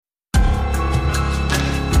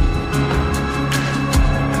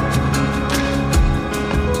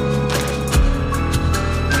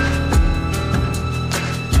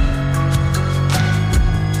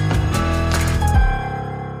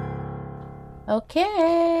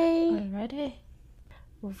Okay. Alrighty.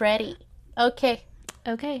 Ready. Okay.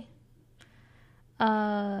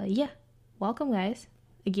 Yeah. Welcome, guys.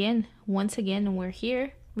 Once again, we're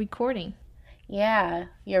here recording. Yeah,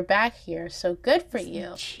 you're back here, so good for you.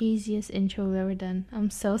 The cheesiest intro we've ever done.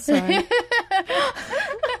 I'm so sorry.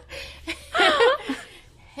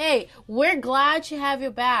 Hey, we're glad to have you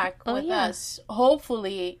back with us.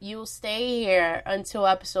 Hopefully, you'll stay here until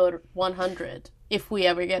episode 100, if we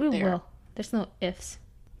ever get there. We will. There's no ifs.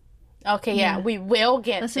 Okay, yeah, we will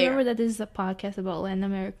get Let's there. remember that this is a podcast about Latin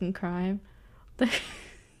American crime.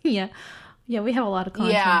 Yeah, we have a lot of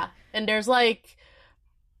content. Yeah, and there's like,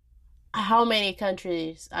 how many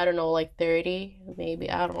countries? I don't know, like 30, maybe.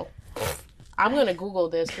 I don't know. I'm going to Google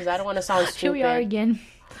this because I don't want to sound stupid. Here we are again.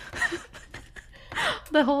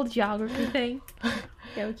 The whole geography thing.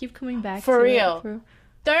 Yeah, we keep coming back For to real. It.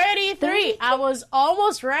 33. I was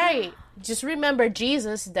almost right. Just remember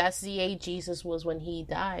Jesus. That's the age Jesus was when he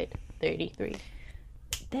died. 33.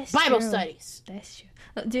 That's Bible true. studies. That's true.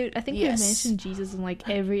 Dude, I think we mentioned Jesus in like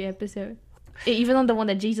every episode. Even on the one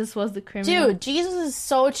that Jesus was the criminal. Dude, Jesus is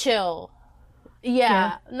so chill.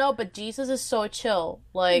 Yeah. No, but Jesus is so chill.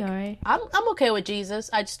 Like, right. I'm okay with Jesus.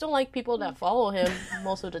 I just don't like people that follow him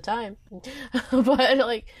most of the time. But,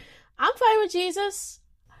 like, I'm fine with Jesus.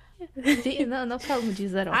 No problem with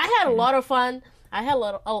Jesus at all. I had a lot of fun. I had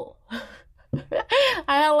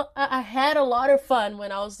a lot of fun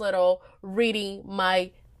when I was little reading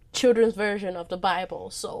my children's version of the Bible.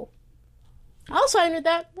 So, I was fine with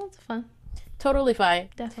that. That's fun. Totally fine.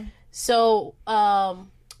 Definitely. So,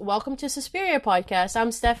 welcome to Suspiria Podcast.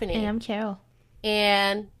 I'm Stephanie. And I'm Carol.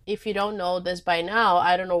 And if you don't know this by now,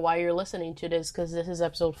 I don't know why you're listening to this because this is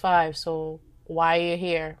episode 5. So why are you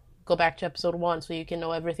here? Go back to episode 1 so you can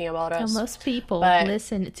know everything about us. Most people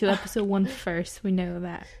listen to episode 1 first. We know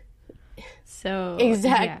that. So,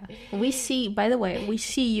 exactly. Yeah. We see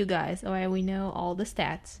you guys. All right. We know all the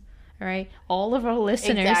stats. All right. All of our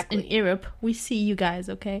listeners in Europe, we see you guys.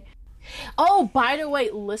 Okay. Oh, by the way,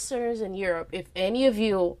 listeners in Europe, if any of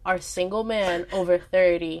you are single man over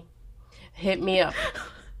 30, hit me up.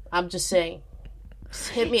 I'm just saying. Just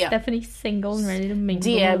hit me up. Stephanie's single and ready to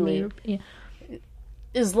mingle. DM me. Europe. Yeah.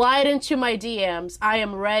 Slide into my DMs. I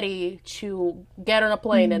am ready to get on a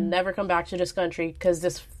plane and never come back to this country because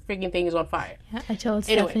this freaking thing is on fire. Yeah, I told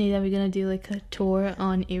Stephanie that we're going to do like a tour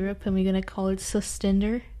on Europe and we're going to call it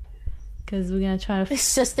Sustinder. Because we're gonna try to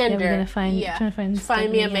Sustinder. Yeah, we're gonna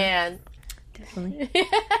find me a man.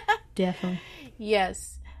 Definitely.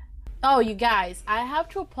 Yes. Oh, you guys, I have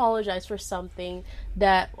to apologize for something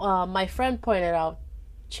that my friend pointed out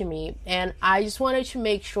to me, and I just wanted to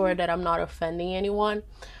make sure that I'm not offending anyone.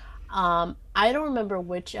 I don't remember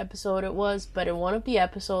which episode it was, but in one of the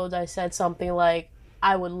episodes, I said something like,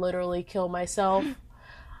 "I would literally kill myself."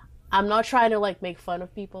 I'm not trying to like make fun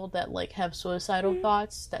of people that like have suicidal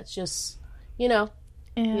thoughts. That's just, I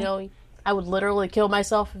would literally kill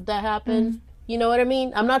myself if that happened. You know what I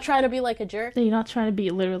mean? I'm not trying to be like a jerk. So you're not trying to be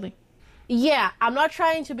literally. Yeah, I'm not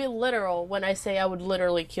trying to be literal when I say I would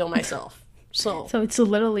literally kill myself. So it's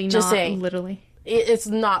literally just not saying, literally. It's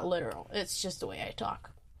not literal. It's just the way I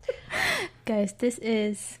talk. Guys, this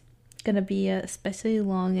is gonna be a especially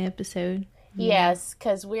long episode. Yes,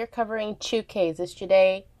 because we're covering 2 cases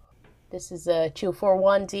today. This is a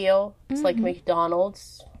 2-for-1 deal. It's like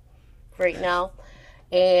McDonald's right now.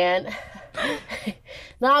 And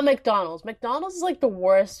not McDonald's. McDonald's is like the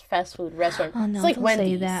worst fast food restaurant. Oh, no, it's like don't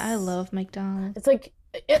Wendy's. say that. I love McDonald's. It's like,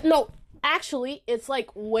 actually, it's like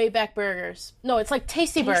Way Back Burgers. No, it's like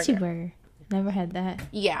Tasty Burger. Tasty Burger. Never had that.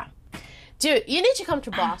 Yeah. Dude, you need to come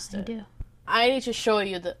to Boston. I do. I need to show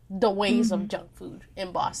you the ways of junk food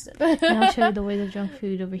in Boston. And I'll show you the ways of junk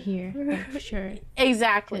food over here, for sure.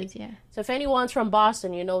 Exactly. Yeah. So if anyone's from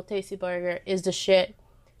Boston, you know Tasty Burger is the shit.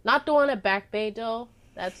 Not the one at Back Bay, though.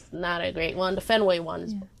 That's not a great one. The Fenway one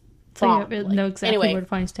is bomb. So you know exactly where to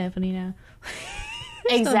find Stephanie now.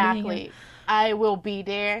 Exactly. I will be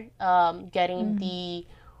there getting the...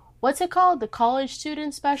 What's it called? The college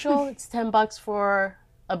student special. It's $10 for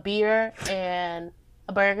a beer and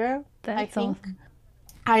a burger. I think. Awesome.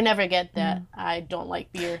 I never get that. I don't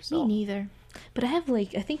like beer, so. Me neither. But I have I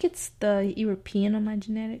think it's the European on my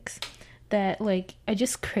genetics that I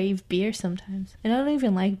just crave beer sometimes. And I don't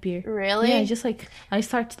even like beer. Really? Yeah, just I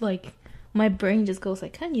start to my brain just goes I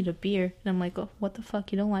need a beer. And I'm like, oh, what the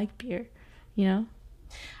fuck? You don't like beer, you know?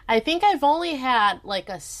 I think I've only had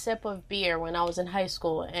a sip of beer when I was in high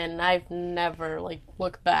school, and I've never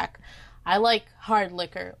looked back. I like hard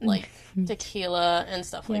liquor, like tequila and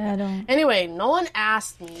stuff like that. Anyway, no one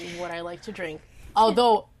asked me what I like to drink.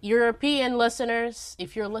 Although, European listeners,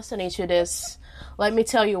 if you're listening to this, let me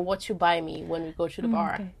tell you what to buy me when we go to the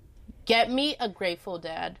bar. Okay. Get me a Grateful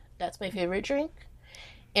Dead. That's my favorite drink.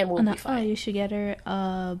 And we'll be fine. Oh, you should get her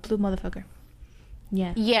a Blue Motherfucker.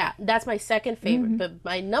 Yeah. Yeah, that's my second favorite. But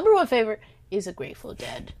my number one favorite is a Grateful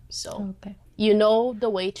Dead. So, you know the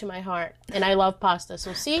way to my heart. And I love pasta.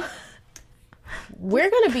 So, see? We're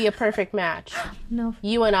going to be a perfect match. No.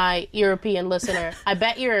 You and I, European listener. I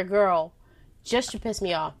bet you're a girl just to piss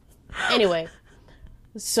me off. Anyway,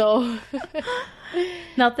 so...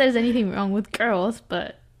 Not that there's anything wrong with girls,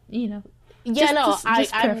 but, you know. Yeah,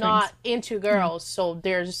 I'm not into girls, so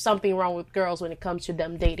there's something wrong with girls when it comes to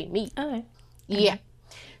them dating me. Okay. Yeah.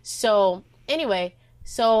 So, anyway,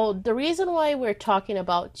 so the reason why we're talking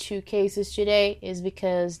about two cases today is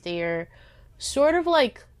because they're sort of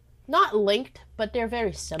like... not linked, but they're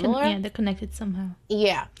very similar. Yeah, they're connected somehow.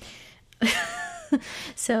 Yeah.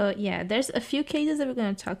 So, yeah, there's a few cases that we're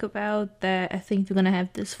going to talk about that I think we're going to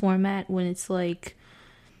have this format when it's like,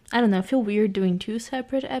 I don't know, I feel weird doing two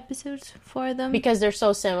separate episodes for them. Because they're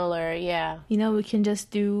so similar, yeah. You know, we can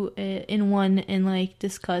just do it in one and, like,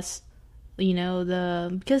 discuss, you know,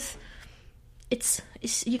 because it's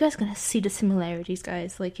you guys going to see the similarities,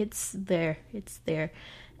 guys. Like, it's there.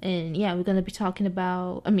 And yeah, we're going to be talking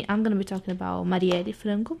about, I'm going to be talking about Marielle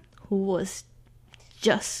Franco, who was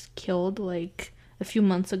just killed like a few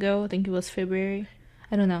months ago. I think it was February.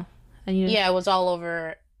 I don't know. Yeah, it was all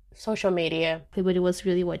over social media. But it was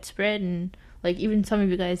really widespread, and like even some of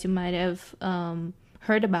you guys, you might have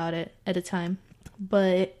heard about it at the time,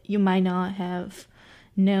 but you might not have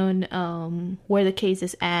known where the case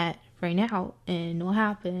is at right now and what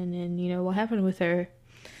happened, and you know what happened with her.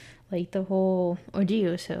 Like, the whole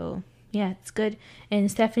ordeal. So, yeah, it's good. And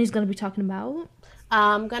Stephanie's going to be talking about...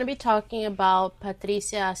 I'm going to be talking about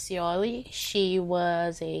Patrícia Acioli. She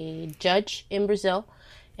was a judge in Brazil,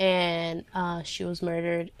 and she was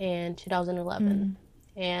murdered in 2011.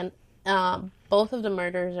 And both of the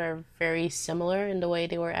murders are very similar in the way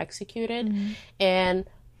they were executed. And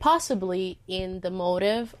possibly in the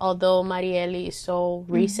motive, although Marielle is so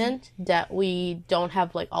recent that we don't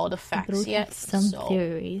have like all the facts yet. Some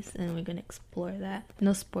theories, and we're gonna explore that.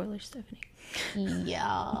 No spoilers, Stephanie. Yes.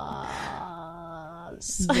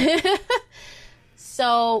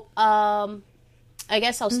 So, I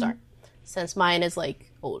guess I'll start since mine is like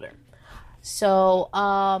older. So,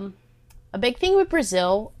 a big thing with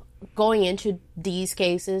Brazil going into these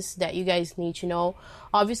cases that you guys need to know.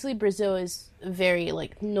 Obviously, Brazil is very,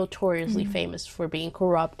 like, notoriously famous for being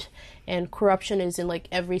corrupt, and corruption is in, like,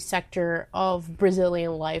 every sector of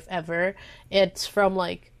Brazilian life ever. It's from,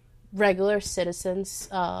 like, regular citizens,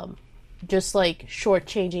 just, like,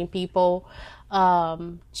 shortchanging people,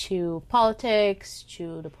 to politics,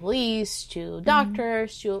 to the police, to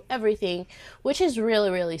doctors, to everything, which is really,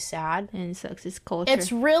 really sad. And it sucks. It's culture.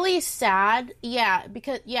 It's really sad, yeah,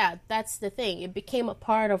 because, yeah, that's the thing. It became a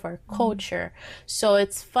part of our culture. So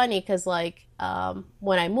it's funny because, like,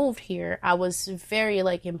 when I moved here, I was very,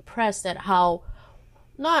 like, impressed at how,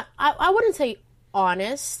 I wouldn't say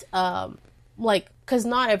honest, like, because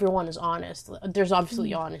not everyone is honest. There's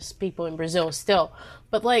obviously honest people in Brazil still,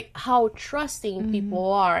 but like how trusting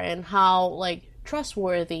people are and how like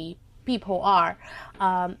trustworthy people are.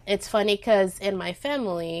 It's funny because in my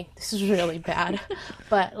family, this is really bad,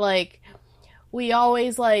 but like we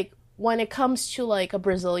always like when it comes to like a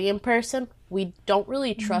Brazilian person, we don't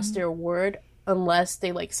really trust their word unless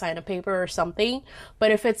they like sign a paper or something.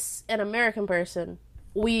 But if it's an American person,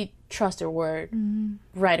 we trust their word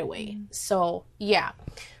right away. So, yeah.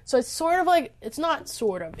 So it's sort of like, it's not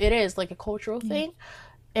sort of, it is like a cultural thing.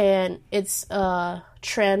 And it's a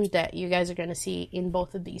trend that you guys are going to see in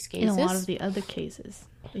both of these cases. In a lot of the other cases,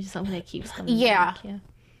 which is something that keeps coming back. Yeah.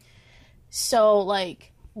 So,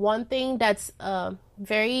 like, one thing that's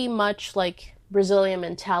very much like Brazilian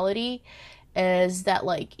mentality is that,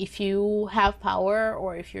 like, if you have power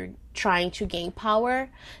or if you're trying to gain power,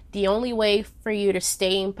 the only way for you to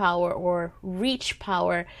stay in power or reach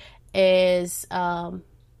power is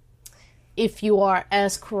if you are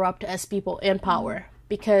as corrupt as people in power.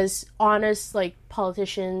 Because honest, like,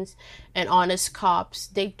 politicians and honest cops,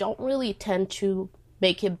 they don't really tend to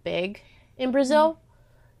make it big in Brazil.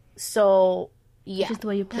 So, yeah. Just the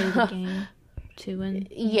way you play the game, too, and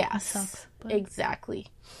yes, sucks, but... exactly.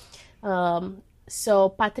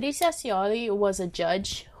 So Patrícia Acioli was a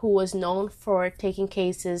judge who was known for taking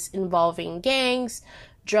cases involving gangs,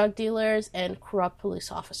 drug dealers, and corrupt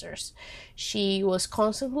police officers. She was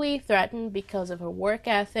constantly threatened because of her work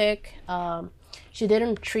ethic. She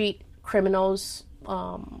didn't treat criminals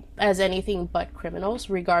as anything but criminals,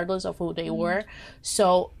 regardless of who they were.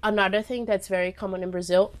 So another thing that's very common in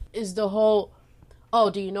Brazil is the whole, oh,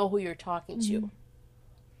 do you know who you're talking to?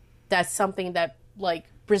 That's something that, like,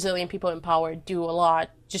 Brazilian people in power do a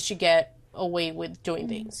lot just to get away with doing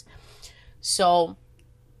things. So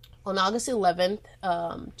on August 11th,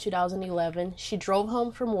 2011, she drove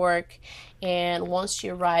home from work, and once she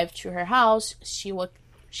arrived to her house, she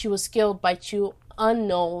was killed by two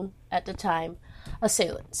unknown, at the time,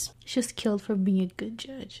 assailants. She was killed for being a good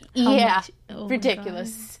judge.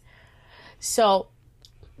 Ridiculous. So,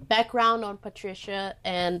 background on Patricia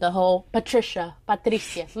and the whole... Patrícia.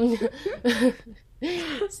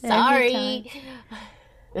 Sorry.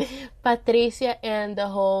 Patrícia and the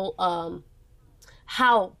whole,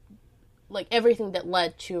 how, like, everything that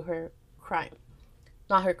led to her crime.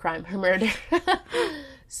 Not her crime, her murder.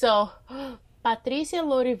 So, Patrícia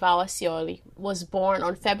Lorival Acioli was born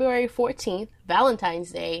on February 14th,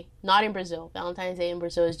 Valentine's Day, not in Brazil. Valentine's Day in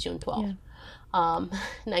Brazil is June 12th.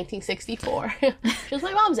 1964. She was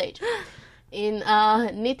my mom's age. In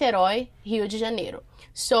Niterói, Rio de Janeiro.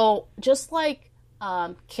 So, just like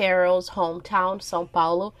Carol's hometown, São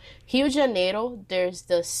Paulo, Rio de Janeiro, there's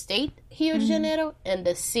the state Rio de Janeiro and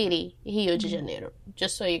the city Rio de Janeiro.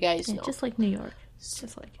 Just so you guys know. Just like New York.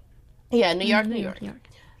 Just like... Yeah, New York.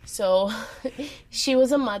 So, she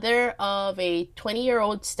was a mother of a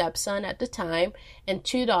 20-year-old stepson at the time and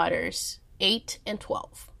two daughters, 8 and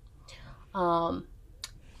 12.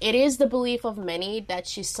 It is the belief of many that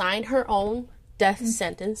she signed her own death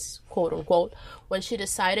sentence, quote unquote, when she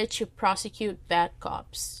decided to prosecute bad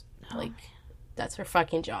cops. Like, that's her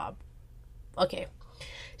fucking job. Okay.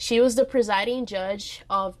 She was the presiding judge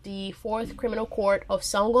of the 4th Criminal Court of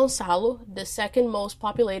São Gonçalo, the second most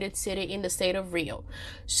populated city in the state of Rio.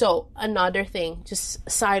 So, another thing, just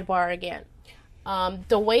sidebar again.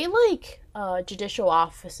 The way, like, judicial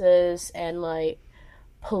offices and, like,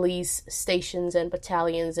 police stations and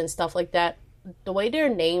battalions and stuff like that, the way they're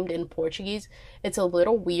named in Portuguese, it's a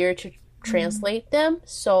little weird to translate them.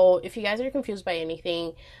 So, if you guys are confused by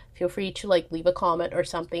anything, feel free to, like, leave a comment or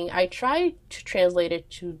something. I try to translate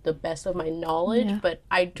it to the best of my knowledge, but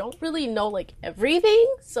I don't really know, like,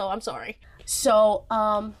 everything, so I'm sorry. So,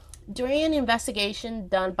 during an investigation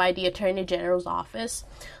done by the Attorney General's office,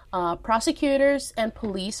 prosecutors and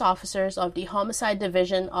police officers of the Homicide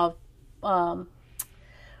Division of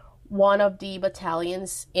one of the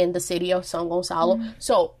battalions in the city of São Gonçalo.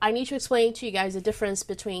 So, I need to explain to you guys the difference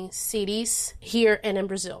between cities here and in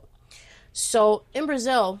Brazil. So, in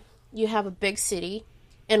Brazil, you have a big city,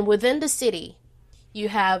 and within the city, you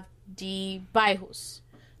have the bairros.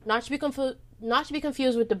 Not to be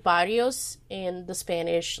confused with the barrios in the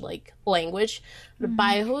Spanish, like, language. The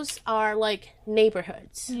bairros are, like,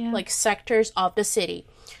 neighborhoods, like, sectors of the city.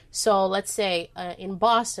 So, let's say, in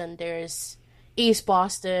Boston, there's East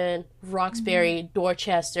Boston, Roxbury,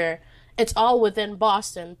 Dorchester. It's all within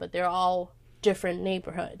Boston, but they're all different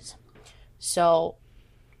neighborhoods. So,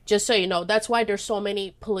 just so you know, that's why there's so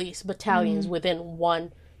many police battalions within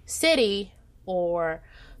one city, or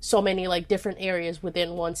so many, like, different areas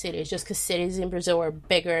within one city. It's just because cities in Brazil are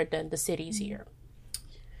bigger than the cities here.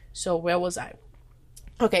 So, where was I?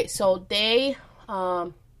 Okay, so they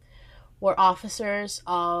were officers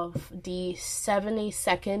of the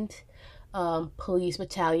 72nd Police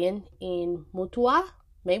Battalion in Mutuá.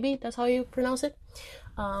 Maybe that's how you pronounce it.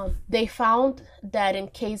 They found that in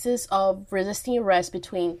cases of resisting arrest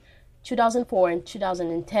between 2004 and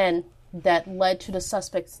 2010 that led to the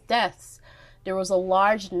suspect's deaths, there was a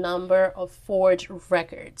large number of forged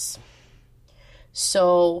records.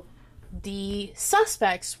 So the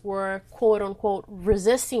suspects were, quote-unquote,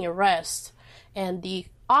 resisting arrest, and the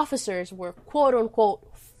officers were,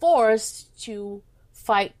 quote-unquote, forced to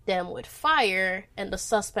fight them with fire, and the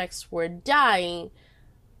suspects were dying,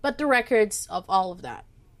 but the records of all of that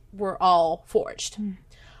were all forged.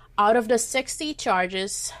 Out of the 60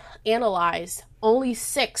 charges analyzed, only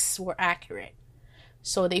 6 were accurate.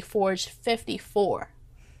 So they forged 54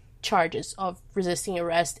 charges of resisting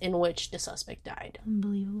arrest in which the suspect died.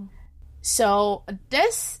 Unbelievable. So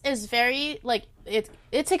this is very, like,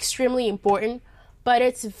 it's extremely important, but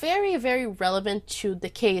it's very, very relevant to the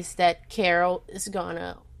case that Carol is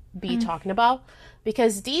gonna be talking about,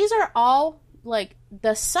 because these are all, like,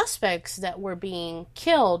 the suspects that were being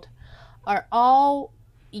killed are all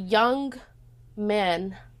young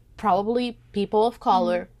men, probably people of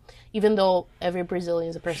color, even though every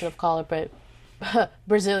Brazilian is a person of color, but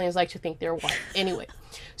Brazilians like to think they're white. Anyway,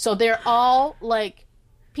 so they're all, like,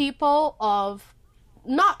 people of,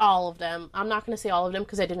 not all of them, I'm not going to say all of them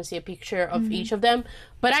because I didn't see a picture of each of them,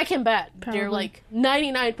 but I can bet they're, like,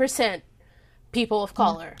 99% people of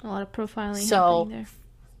color. A lot of profiling happening there.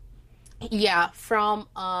 Yeah, from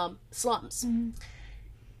slums.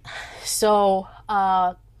 So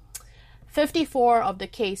 54 of the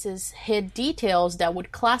cases hid details that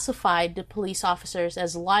would classify the police officers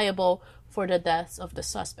as liable for the deaths of the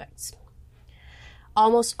suspects.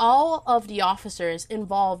 Almost all of the officers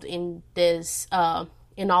involved in this,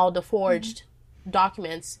 in all the forged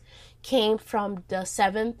documents, came from the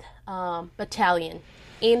 7th Battalion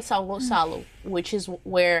in São Gonçalo, which is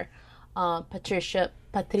where Patrícia,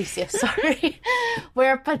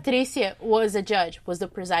 where Patrícia was a judge, was the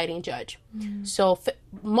presiding judge. So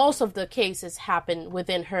most of the cases happened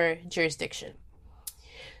within her jurisdiction.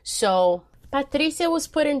 So Patrícia was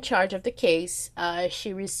put in charge of the case.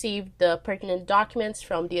 She received the pertinent documents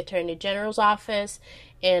from the Attorney General's office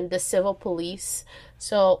and the civil police.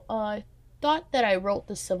 So I thought that I wrote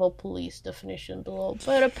the civil police definition below,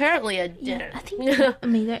 but apparently I didn't. Yeah, I think, I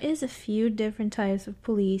mean, there is a few different types of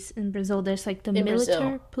police in Brazil. There's like the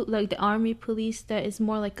military, like the army police that is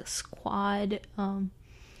more like a squad.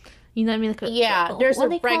 You know what I mean? Like there's a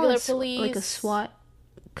regular police. Like a SWAT.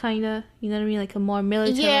 Kind of, you know what I mean, like a more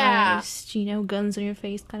militarized, you know, guns on your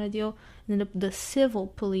face kind of deal. And then the civil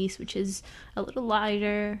police, which is a little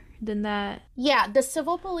lighter than that. Yeah, the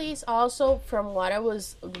civil police also, from what I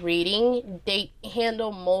was reading, they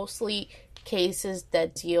handle mostly cases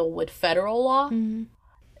that deal with federal law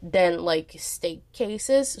than like state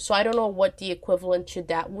cases. So I don't know what the equivalent to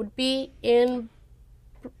that would be in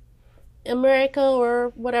America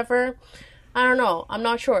or whatever. I don't know. I'm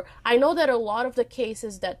not sure. I know that a lot of the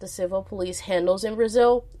cases that the civil police handles in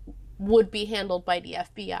Brazil would be handled by the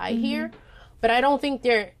FBI here, but I don't think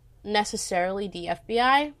they're necessarily the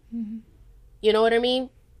FBI. You know what I mean?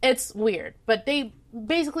 It's weird, but they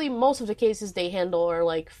basically, most of the cases they handle are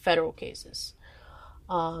like federal cases.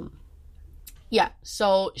 Yeah,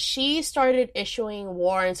 so she started issuing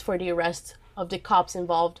warrants for the arrest of the cops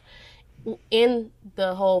involved in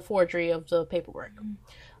the whole forgery of the paperwork.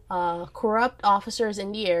 Corrupt officers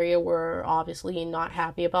in the area were obviously not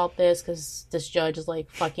happy about this because this judge is like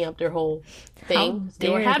fucking up their whole thing. They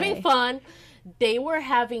were having fun. They were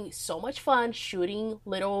having so much fun shooting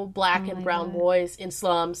little black and brown boys in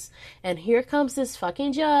slums. And here comes this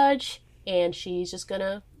fucking judge, and she's just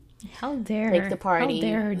gonna take the party. How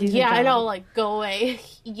dare her do Yeah, I know, like, go away.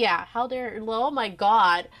 Yeah, how dare, oh my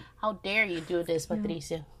God, how dare you do this,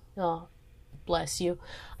 Patrícia? Oh, bless you.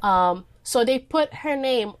 So they put her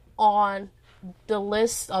name on the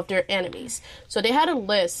list of their enemies. So they had a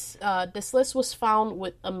list. This list was found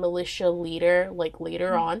with a militia leader, like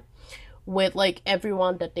later on, with like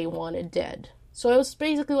everyone that they wanted dead. So it was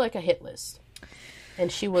basically like a hit list.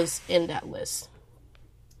 And she was in that list.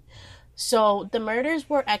 So the murders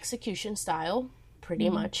were execution style,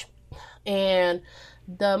 pretty much. And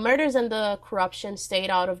the murders and the corruption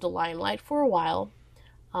stayed out of the limelight for a while.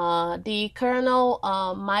 The Colonel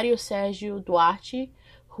Mário Sérgio Duarte,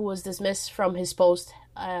 who was dismissed from his post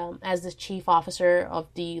as the chief officer of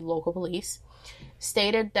the local police,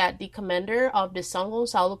 stated that the commander of the São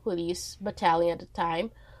Gonçalo Police Battalion at the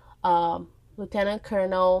time, Lieutenant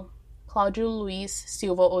Colonel Cláudio Luiz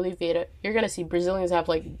Silva Oliveira, you're going to see Brazilians have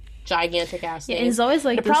like gigantic ass names. Yeah, it's always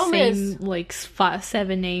like the same like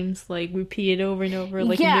 7 names, like repeated over and over,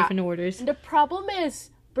 like in different orders. The problem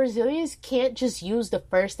is Brazilians can't just use the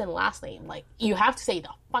first and last name. Like, you have to say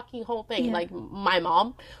the fucking whole thing. Yeah. Like, my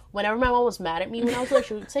mom, whenever my mom was mad at me when I was little,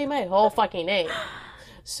 she would say my whole fucking name.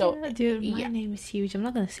 So, yeah, dude, my name is huge. I'm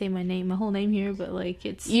not gonna say my whole name here, but like,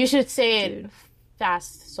 it's... You should say it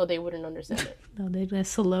fast so they wouldn't understand it. No, they're gonna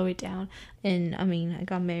slow it down. And, I mean, I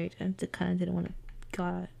got married. I kind of didn't want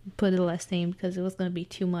to put the last name because it was gonna be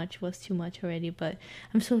too much. It was too much already, but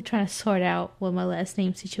I'm still trying to sort out what my last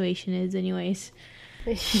name situation is anyways.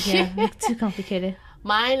 Yeah, it's too complicated.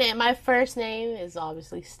 My first name is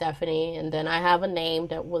obviously Stephanie, and then I have a name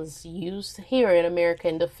that was used here in America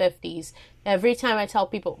in the 50s. Every time I tell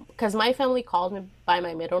people, because my family calls me by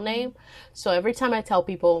my middle name, so every time I tell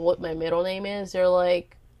people what my middle name is, they're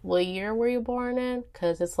like, what year were you born in?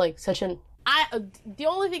 Because it's like such an... the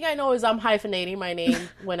only thing I know is I'm hyphenating my name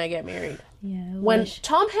when I get married. Yeah, when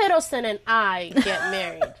Tom Hiddleston and I get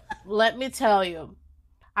married, let me tell you,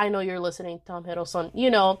 I know you're listening, Tom Hiddleston. You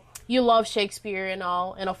know, you love Shakespeare and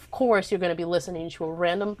all, and of course you're going to be listening to a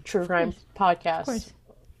random true crime podcast. Of course.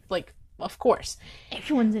 Like, of course.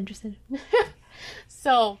 Everyone's interested.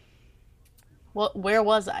 So, where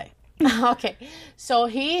was I? Okay. So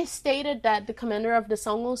he stated that the commander of the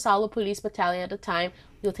São Gonçalo Police Battalion at the time,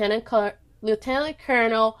 Lieutenant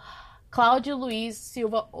Colonel Cláudio Luiz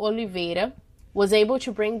Silva Oliveira, was able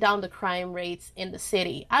to bring down the crime rates in the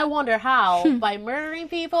city. I wonder how. By murdering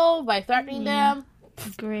people? By threatening them?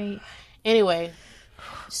 Great. Anyway,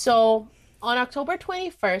 so on October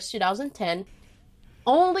 21st, 2010,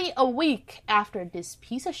 only a week after this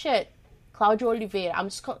piece of shit, Claudio Oliveira, I'm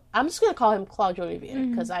just gonna call him Claudio Oliveira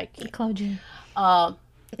because I can't. Claudio. No,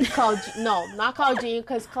 not Claudinho,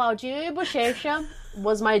 because Claudinho e Bochecha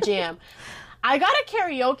was my jam. I got a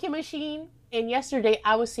karaoke machine, and yesterday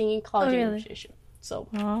I was singing Claudinho and Bochecha. So,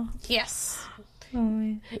 yes.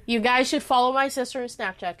 Oh, you guys should follow my sister on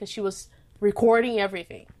Snapchat because she was recording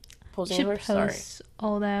everything, posting her story.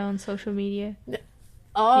 All that on social media.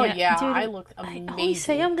 Oh yeah, dude, I looked amazing. I always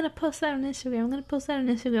say I'm gonna post that on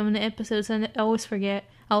Instagram. In the episodes, and I always forget.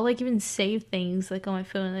 I'll like even save things like on my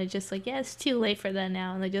phone, and I just like, it's too late for that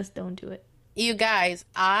now, and I just don't do it. You guys,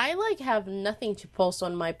 I like have nothing to post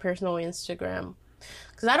on my personal Instagram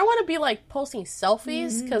because I don't want to be like posting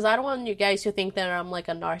selfies because I don't want you guys to think that I'm like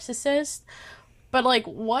a narcissist. But like,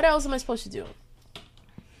 what else am I supposed to do?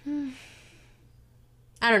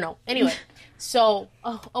 I don't know. Anyway. So,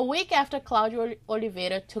 a week after Claudio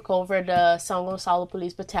Oliveira took over the São Gonçalo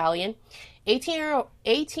Police Battalion,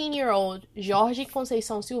 18-year-old Jorge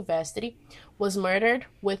Conceição Silvestre was murdered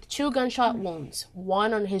with 2 gunshot wounds,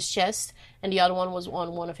 one on his chest and the other one was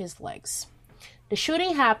on one of his legs. The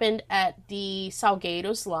shooting happened at the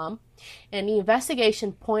Salgueiro slum, and the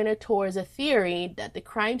investigation pointed towards a theory that the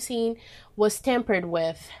crime scene was tampered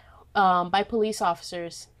with by police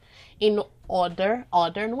officers in order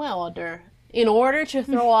to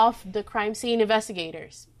throw off the crime scene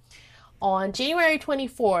investigators. On January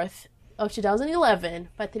 24th of 2011,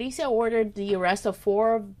 Patrícia ordered the arrest of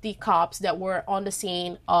 4 of the cops that were on the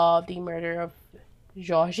scene of the murder of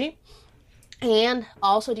Jorge, and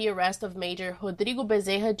also the arrest of Major Rodrigo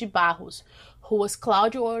Bezerra de Barros, who was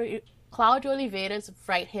Claudio Oliveira's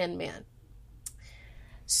right-hand man.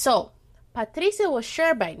 So, Patrícia was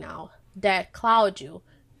sure by now that Claudio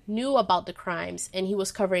knew about the crimes and he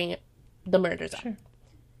was covering the murders up.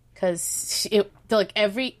 Because like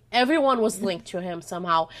everyone was linked to him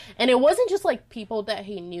somehow, and it wasn't just like people that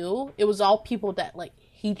he knew, it was all people that like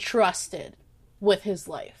he trusted with his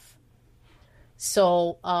life.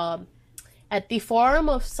 So at the forum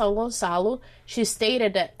of São Gonçalo, she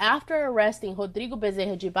stated that after arresting Rodrigo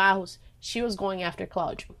Bezerra de Barros, she was going after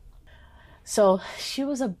Claudio. So she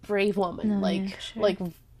was a brave woman. Like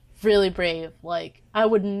really brave. Like, I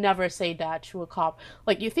would never say that to a cop.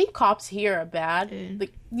 Like, you think cops here are bad?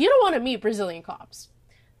 Like, you don't want to meet Brazilian cops.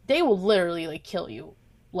 They will literally, like, kill you.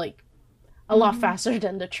 Like, a lot faster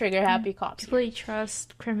than the trigger-happy cops. People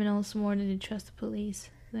trust criminals more than they trust the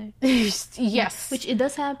police. Yes. Which, it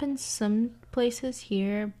does happen some places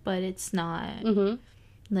here, but it's not.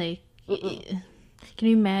 Like, can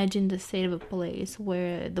you imagine the state of a place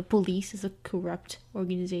where the police is a corrupt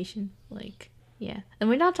organization? Like... Yeah, and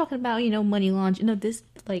we're not talking about, money laundering. No, this,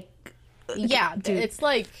 like... Yeah, dude. It's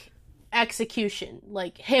like execution,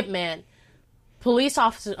 like hitman. Police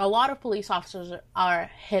officers, a lot of police officers are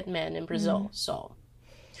hitmen in Brazil, so...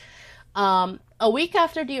 a week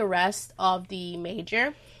after the arrest of the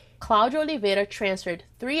major, Claudio Oliveira transferred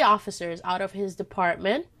 3 officers out of his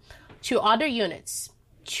department to other units.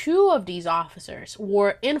 2 of these officers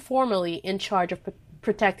were informally in charge of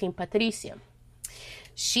protecting Patrícia.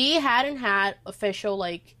 She hadn't had official,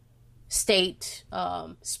 like,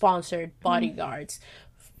 state-sponsored bodyguards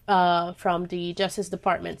from the Justice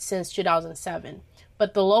Department since 2007.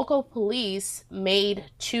 But the local police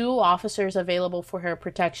made 2 officers available for her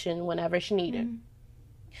protection whenever she needed.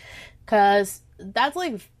 Because that's,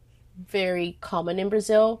 like, very common in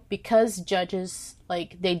Brazil. Because judges,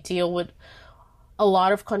 like, they deal with a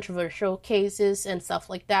lot of controversial cases and stuff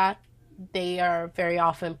like that. They are very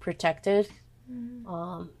often protected.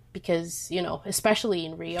 Because, especially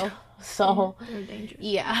in Rio. So, they're dangerous.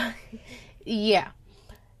 Yeah.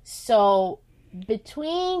 So,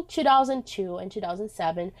 between 2002 and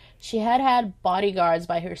 2007, she had bodyguards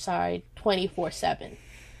by her side 24/7.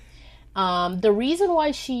 The reason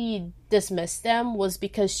why she dismissed them was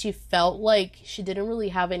because she felt like she didn't really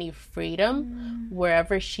have any freedom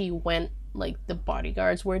wherever she went. Like, the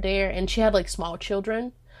bodyguards were there, and she had, like, small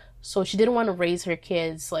children. So, she didn't want to raise her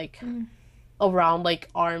kids, like... around, like,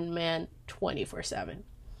 armed men 24/7.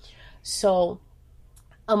 So,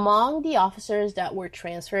 among the officers that were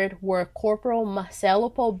transferred were Corporal Marcelo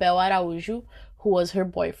Poubel Araújo, who was her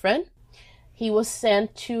boyfriend. He was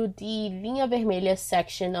sent to the Linha Vermelha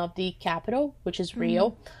section of the capital, which is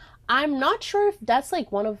Rio. I'm not sure if that's,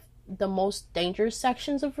 like, one of the most dangerous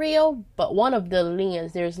sections of Rio, but one of the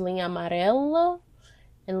linhas, there's Linha Amarela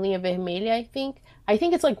and Linha Vermelha, I think. I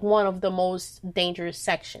think it's like one of the most dangerous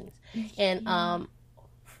sections. And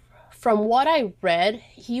from what I read,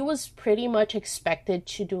 he was pretty much expected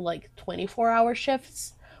to do like 24-hour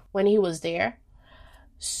shifts when he was there.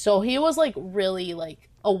 So he was like really like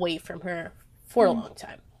away from her for a long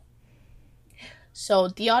time. So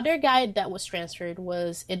the other guy that was transferred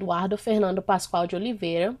was Eduardo Fernando Pascoal de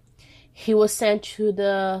Oliveira. He was sent to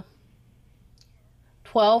the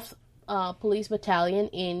 12th Police Battalion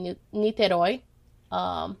in Niterói.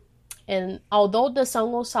 And although the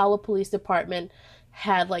São Gonçalo Police Department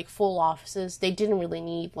had like full offices, they didn't really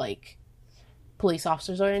need like police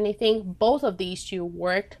officers or anything. Both of these two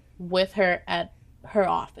worked with her at her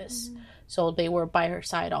office. So they were by her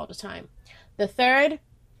side all the time. The third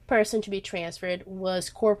person to be transferred was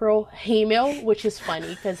Corporal Rímel, which is funny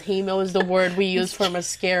because Rímel is the word we use for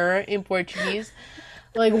mascara in Portuguese.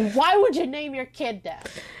 Like, why would you name your kid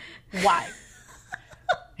that? Why?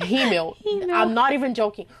 Rímel. I'm not even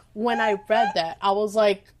joking. When I read that, I was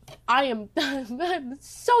like, I'm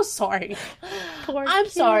so sorry. I'm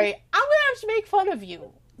sorry. I'm gonna have to make fun of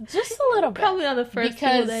you. Just a little bit. Probably not the first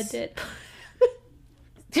people that did.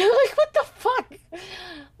 Like, what the fuck?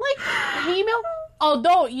 Like, Rímel.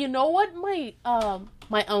 Although, you know what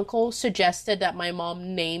my uncle suggested that my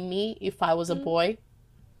mom name me if I was a boy?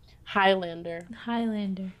 Highlander.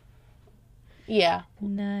 Yeah.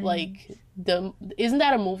 Nice. Like, isn't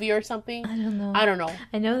that a movie or something? I don't know.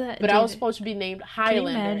 I know that. But I was supposed to be named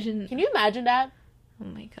Highlander. Can you imagine that? Oh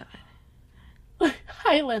my god.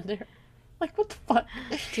 Highlander. Like, what the fuck?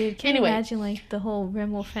 Dude, can you imagine, like, the whole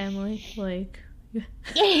Rimmel family? Like...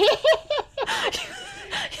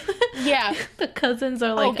 Yeah. The cousins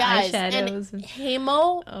are like eyeshadows. And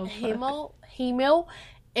Rímel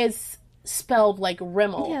is spelled like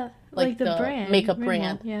Rimmel. Yeah, like the brand. Makeup Rimmel,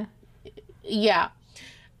 brand. Yeah. Yeah.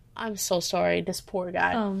 I'm so sorry, this poor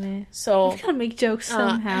guy. Oh man. So we gotta make jokes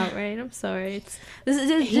somehow, right? I'm sorry.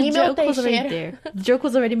 The joke was already there. The joke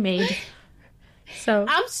was already made. So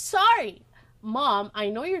I'm sorry, Mom. I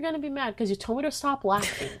know you're gonna be mad because you told me to stop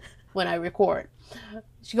laughing when I record.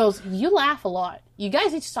 She goes, you laugh a lot. You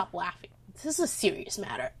guys need to stop laughing. This is a serious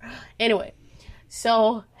matter. Anyway,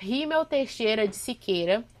 so Rímel Teixeira de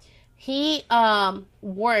Siqueira, he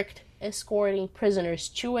worked escorting prisoners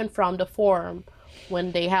to and from the forum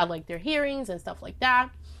when they had like their hearings and stuff like that.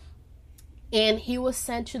 And he was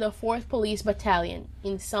sent to the 4th Police Battalion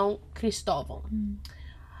in São Cristóvão.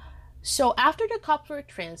 So after the cops were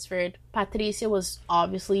transferred, Patrícia was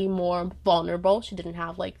obviously more vulnerable. She didn't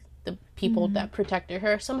have like the people that protected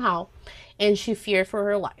her somehow, and she feared for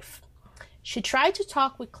her life. She tried to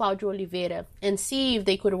talk with Claudio Oliveira and see if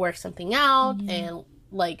they could work something out and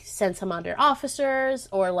like send some other officers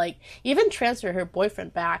or like even transfer her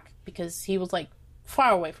boyfriend back because he was like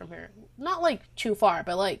far away from her. Not like too far,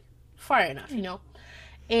 but like far enough, you know?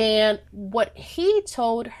 And what he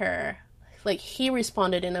told her, like he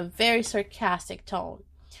responded in a very sarcastic tone.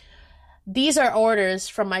 These are orders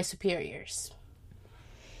from my superiors.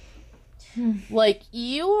 Like,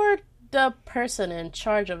 you're the person in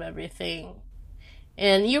charge of everything,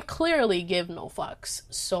 and you clearly give no fucks,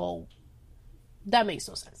 so that makes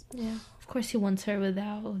no sense. Yeah, of course he wants her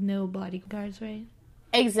without no bodyguards, right?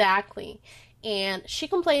 Exactly. And she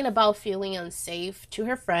complained about feeling unsafe to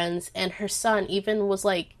her friends, and her son even was,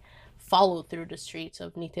 like, followed through the streets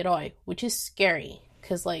of Niterói, which is scary,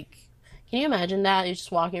 because, like, can you imagine that? You're just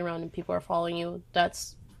walking around and people are following you?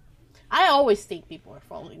 I always think people are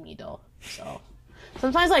following me, though. So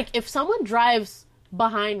sometimes, like, if someone drives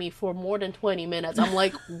behind me for more than 20 minutes, I'm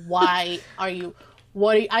like, why are you...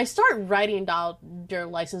 I start writing down their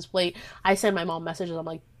license plate. I send my mom messages. I'm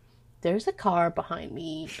like, there's a car behind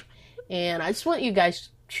me. And I just want you guys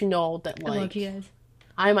to know that, like... I love you guys.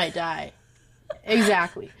 I might die.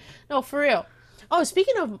 Exactly. No, for real. Oh,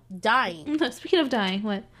 speaking of dying... Speaking of dying,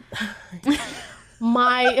 what?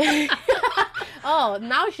 Oh,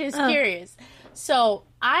 now she's curious. So,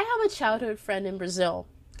 I have a childhood friend in Brazil.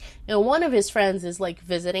 And one of his friends is, like,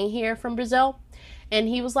 visiting here from Brazil. And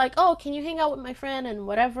he was like, oh, can you hang out with my friend and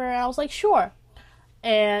whatever? And I was like, sure.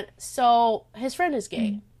 And so, his friend is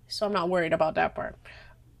gay. So, I'm not worried about that part.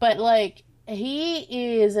 But, like,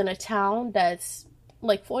 he is in a town that's,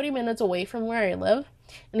 like, 40 minutes away from where I live.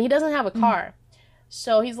 And he doesn't have a car.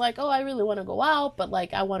 So he's like, oh, I really want to go out, but,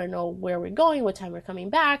 like, I want to know where we're going, what time we're coming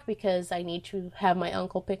back, because I need to have my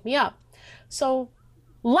uncle pick me up. So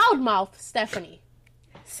loudmouth Stephanie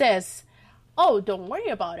says, oh, don't worry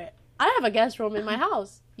about it. I have a guest room in my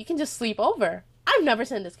house. You can just sleep over. I've never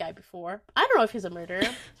seen this guy before. I don't know if he's a murderer.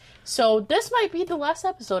 So this might be the last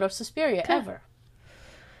episode of Suspiria ever.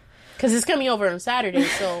 Because it's coming over on Saturday,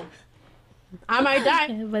 so I might die.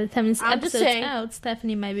 Yeah, by the time this I'm just episode's saying. out,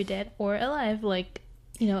 Stephanie might be dead or alive, like,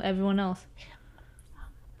 everyone else.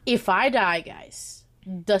 If I die, guys,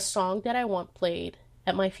 the song that I want played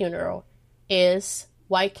at my funeral is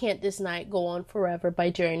Why Can't This Night Go On Forever by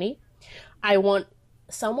Journey. I want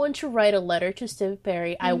someone to write a letter to Steve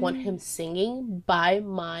Perry. I want him singing by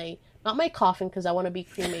not my coffin, because I want to be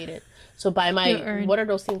cremated. So by my, what are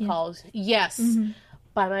those things called? Yes.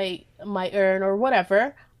 By my urn or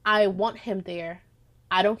whatever. I want him there.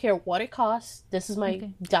 I don't care what it costs. This is my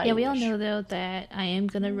dying Yeah, we all wish. know, though, that I am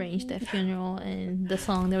going to arrange that funeral, and the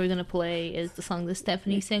song that we're going to play is the song that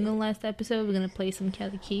Stephanie sang on last episode. We're going to play some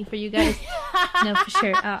Kelly Key for you guys. No, for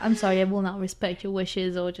sure. I'm sorry, I will not respect your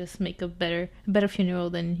wishes or just make a better funeral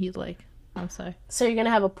than you'd like. I'm sorry. So you're going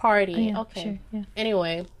to have a party. Oh, yeah, okay. Sure, yeah.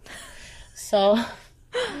 Anyway. So.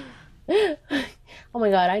 Oh my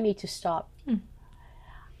god, I need to stop.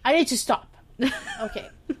 I need to stop. Okay.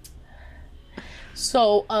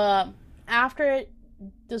 So, after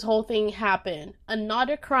this whole thing happened,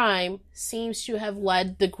 another crime seems to have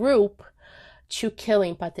led the group to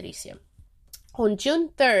killing Patrícia. On June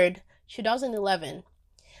 3rd, 2011,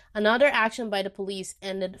 another action by the police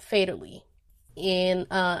ended fatally in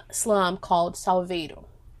a slum called Salveiro.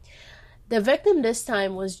 The victim this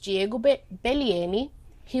time was Diego Bellieni.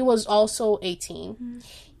 He was also 18.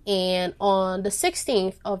 And on the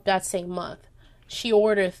 16th of that same month, she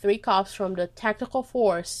ordered 3 cops from the Tactical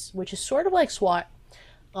Force, which is sort of like SWAT,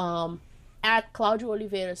 at Claudio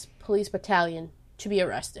Oliveira's police battalion to be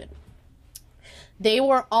arrested. They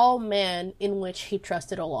were all men in which he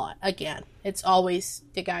trusted a lot. Again, it's always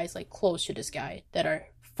the guys like close to this guy that are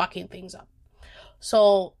fucking things up.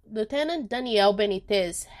 So Lieutenant Daniel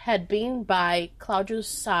Benitez had been by Claudio's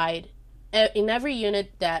side in every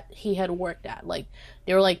unit that he had worked at. Like,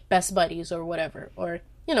 they were like best buddies or whatever, or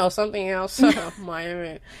something else.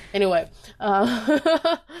 Anyway,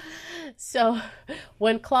 so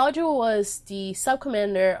when Claudio was the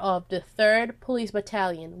sub-commander of the 3rd Police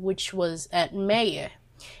Battalion, which was at Meyer,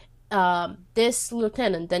 this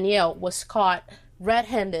lieutenant, Daniel, was caught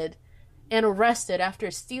red-handed and arrested after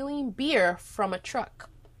stealing beer from a truck.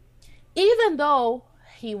 Even though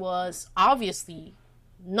he was obviously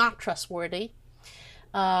not trustworthy,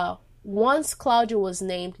 once Claudio was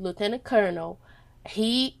named Lieutenant Colonel,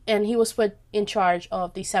 he was put in charge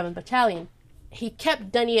of the 7th Battalion. He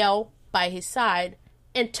kept Daniel by his side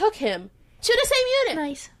and took him to the same unit.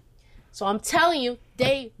 Nice. So I'm telling you,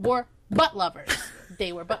 they were butt lovers.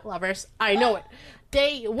 They were butt lovers. I know it.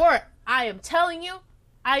 They were. I am telling you.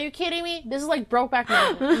 Are you kidding me? This is like Brokeback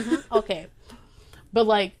Mountain. Okay. But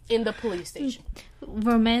like in the police station.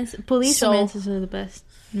 Police romances are the best.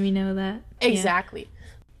 We know that. Exactly. Yeah.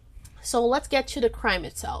 So let's get to the crime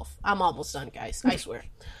itself. I'm almost done, guys. I swear.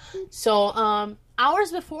 So,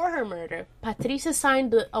 hours before her murder, Patrícia signed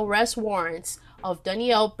the arrest warrants of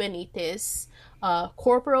Daniel Benitez,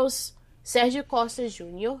 Corporals Sergio Costa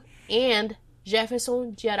Jr., and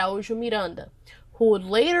Jefferson de Araújo Miranda, who would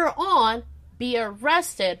later on be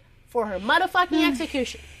arrested for her motherfucking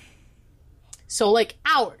execution. So, like,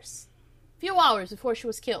 few hours before she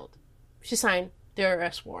was killed, she signed their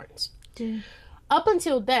arrest warrants. Dude. Up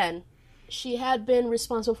until then, she had been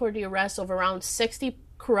responsible for the arrest of around 60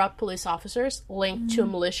 corrupt police officers linked to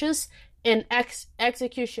militias and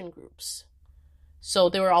execution groups. So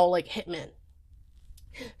they were all like hitmen.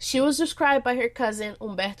 She was described by her cousin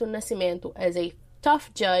Humberto Nascimento as a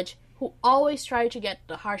tough judge who always tried to get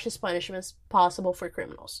the harshest punishments possible for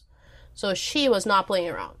criminals. So she was not playing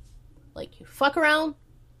around. Like, you fuck around,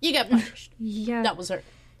 you get punished. Yeah. That was her.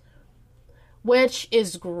 Which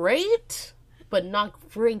is great, but not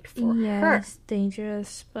great for her. It's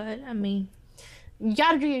dangerous, but I mean, you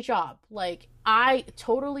gotta do your job. Like, I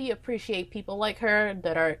totally appreciate people like her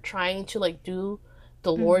that are trying to like do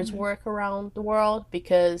the Lord's work around the world,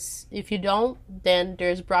 because if you don't, then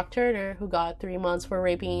there's Brock Turner, who got 3 months for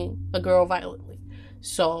raping a girl violently.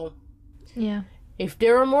 So yeah, if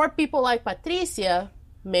there were more people like Patrícia,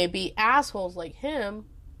 maybe assholes like him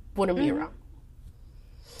wouldn't be around.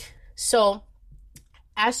 So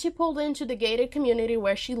as she pulled into the gated community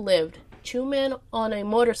where she lived, 2 men on a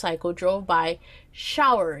motorcycle drove by,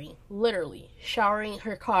 literally showering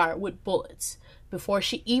her car with bullets before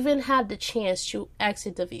she even had the chance to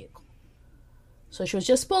exit the vehicle. So she was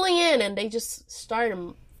just pulling in and they just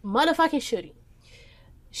started motherfucking shooting.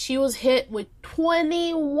 She was hit with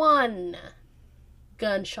 21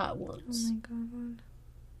 gunshot wounds. oh my god.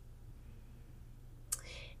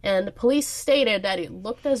 And the police stated that it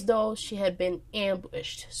looked as though she had been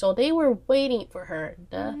ambushed. So they were waiting for her,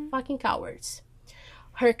 the fucking cowards.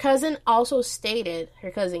 Her cousin also stated, her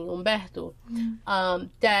cousin Humberto,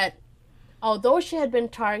 that although she had been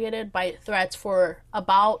targeted by threats for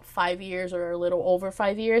about 5 years or a little over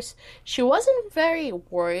 5 years, she wasn't very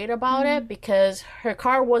worried about it because her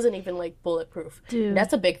car wasn't even like bulletproof. Dude,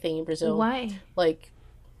 that's a big thing in Brazil. Why? Like,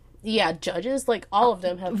 yeah, judges, like all of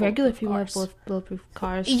them have regular people cars. have bulletproof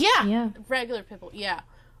cars. Yeah, regular people. Yeah,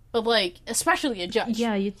 but like especially a judge.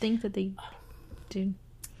 Yeah, you'd think that they, dude.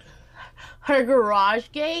 Her garage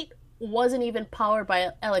gate wasn't even powered by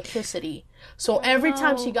electricity. So every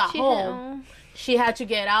time she got home, she had to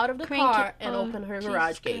get out of the car and open her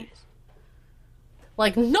garage gate.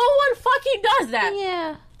 Like, no one fucking does that.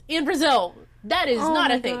 Yeah. In Brazil. That is not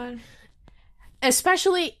a thing. God.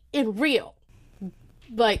 Especially in Rio.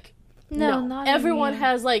 Like, no. Not everyone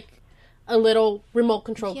has, like, a little remote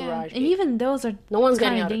control garage gate. And even those are no one's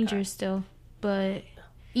getting out dangerous still. But,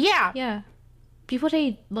 yeah. Yeah. People,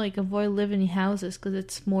 they, like, avoid living in houses because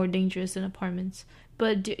it's more dangerous than apartments.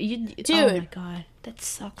 But, dude, oh my God, that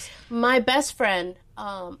sucks. My best friend,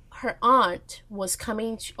 her aunt was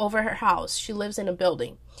coming over her house. She lives in a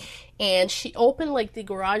building. And she opened, like, the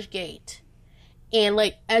garage gate. And,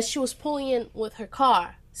 like, as she was pulling in with her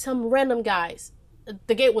car, some random guys,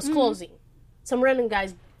 the gate was closing. Some random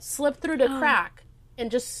guys slipped through the crack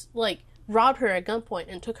and just, like, robbed her at gunpoint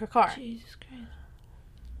and took her car. Jesus Christ.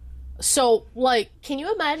 So, like, can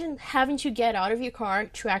you imagine having to get out of your car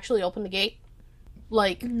to actually open the gate?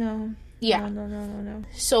 Like, no. Yeah. No.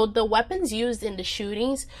 So, the weapons used in the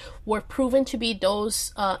shootings were proven to be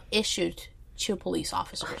those issued to police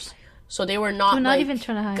officers. So, they were not, like, even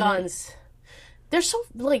trying to hide guns. They're so,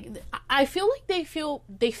 like, I feel like they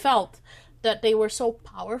felt that they were so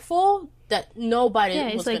powerful that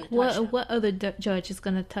nobody was going to touch them. What other judge is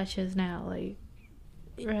going to touch us now? Like,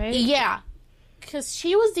 right? Yeah. Because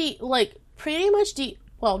she was she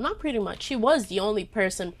was the only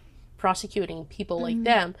person prosecuting people like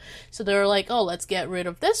them. So they were like, oh, let's get rid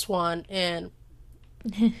of this one, and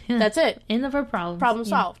that's it. End of our problem. Problem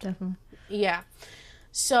solved. Definitely. Yeah.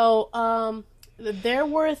 So, there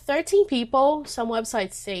were 13 people, some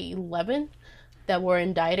websites say 11, that were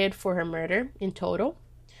indicted for her murder in total.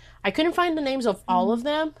 I couldn't find the names of all of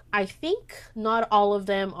them. I think not all of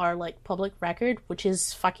them are, like, public record, which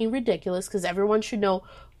is fucking ridiculous, because everyone should know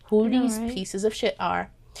who these pieces of shit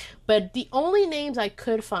are. But the only names I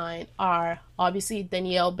could find are, obviously,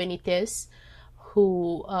 Daniel Benitez,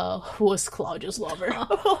 who was Claudio's lover.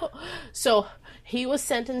 So, he was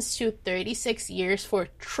sentenced to 36 years for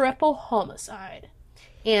triple homicide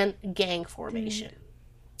and gang formation.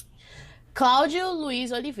 Claudio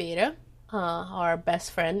Luiz Oliveira, our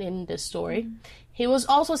best friend in this story, he was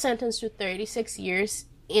also sentenced to 36 years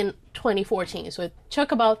in 2014. So it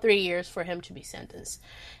took about 3 years for him to be sentenced.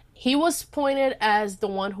 He was pointed as the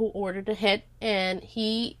one who ordered the hit, and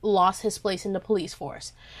he lost his place in the police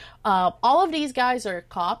force. All of these guys are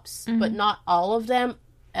cops, but not all of them,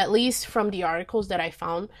 at least from the articles that I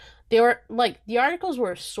found. They were, like, the articles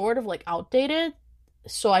were sort of, like, outdated,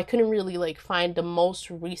 so I couldn't really, like, find the most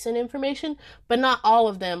recent information, but not all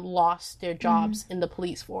of them lost their jobs in the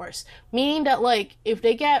police force. Meaning that, like, if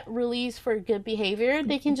they get released for good behavior,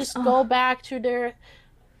 they can just go back to their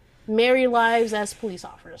merry lives as police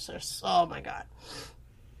officers. Oh, my God.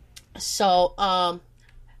 So,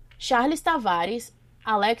 Charles Tavares,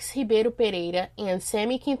 Alex Ribeiro Pereira, and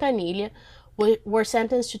Sammy Quintanilha were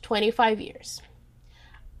sentenced to 25 years.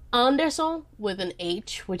 Anderson, with an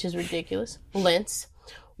H, which is ridiculous, Lentz,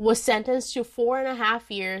 was sentenced to 4.5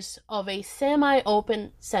 years of a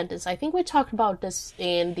semi-open sentence. I think we talked about this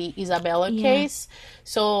in the Isabella case.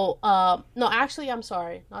 So, no, actually, I'm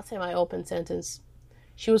sorry, not semi-open sentence.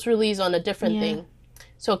 She was released on a different thing.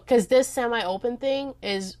 So, because this semi-open thing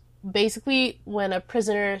is basically when a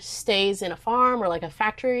prisoner stays in a farm or like a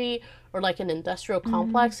factory or like an industrial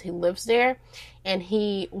complex, he lives there and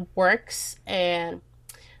he works, and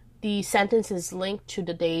the sentence is linked to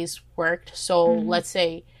the days worked. So let's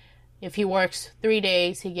say if he works 3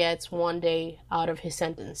 days, he gets 1 day out of his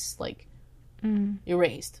sentence, like,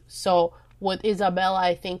 erased. So with Isabella,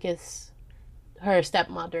 I think it's her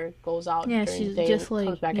stepmother goes out during the day and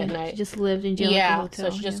comes back at night. She just lived in jail at the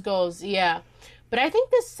hotel. So she just goes, But I think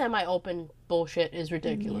this semi-open bullshit is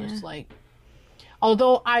ridiculous. Yeah. Like,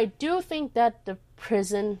 although I do think that the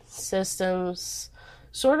prison systems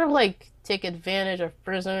sort of, like, take advantage of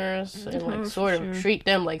prisoners and, like, sort of treat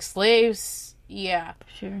them like slaves. Yeah.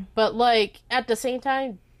 Sure. But, like, at the same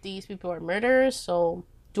time, these people are murderers, so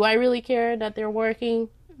do I really care that they're working?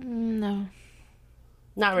 No.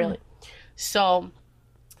 Not really. So,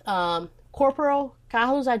 Corporal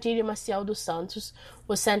Carlos Adílio Maciel dos Santos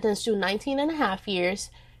was sentenced to 19.5 years.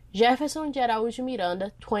 Jefferson de Araújo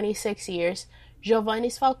Miranda, 26 years. Giovanni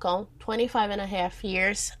Falcão, 25.5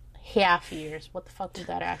 years. half years. What the fuck was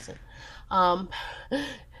that accent?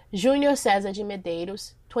 Júnior César de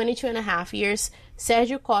Medeiros, 22 and a half years.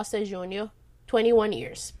 Sérgio Costa Júnior, 21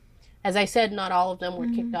 years. As I said, not all of them were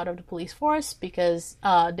kicked out of the police force because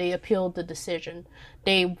they appealed the decision.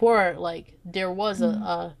 They were, like, there was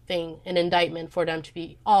an indictment for them to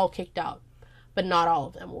be all kicked out. But not all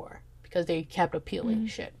of them were because they kept appealing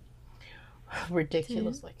shit.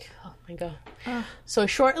 Ridiculous. Dude. Like, oh my god. So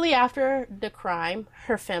shortly after the crime,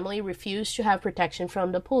 her family refused to have protection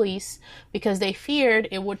from the police because they feared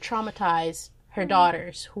it would traumatize her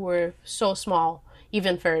daughters, who were so small,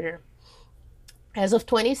 even further. As of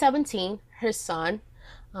 2017, her son,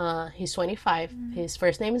 he's 25, his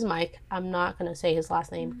first name is Mike. I'm not going to say his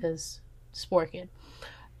last name because it's poor kid.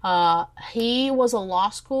 He was a law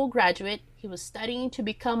school graduate. He was studying to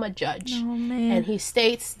become a judge. Oh, man. And he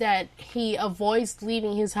states that he avoids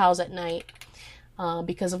leaving his house at night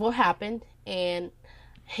because of what happened. And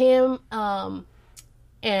him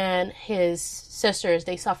and his sisters,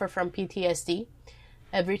 they suffer from PTSD.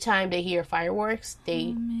 Every time they hear fireworks,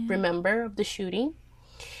 they remember of the shooting.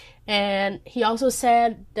 And he also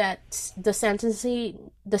said that the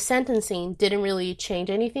sentencing didn't really change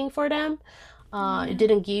anything for them. It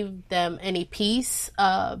didn't give them any peace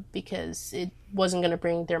because it wasn't going to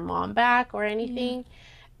bring their mom back or anything.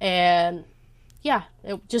 And yeah,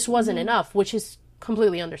 it just wasn't enough, which is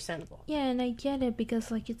completely understandable. Yeah, and I get it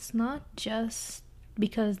because, like, it's not just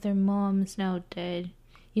because their mom is now dead.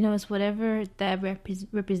 You know, it's whatever that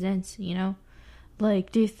represents, you know?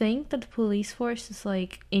 Like, do you think that the police force is,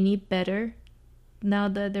 like, any better now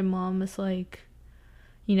that their mom is, like,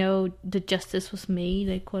 you know, the justice was made,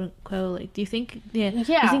 like, quote unquote? Like, do you think, do you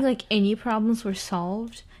think, like, any problems were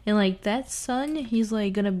solved? And, like, that son, he's,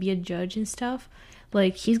 like, gonna be a judge and stuff.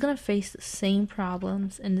 Like, he's gonna face the same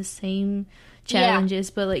problems and the same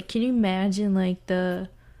challenges. But, like, can you imagine, like, the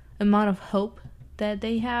amount of hope that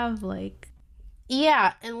they have? Like,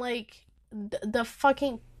 yeah, and, like, the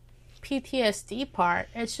fucking PTSD part,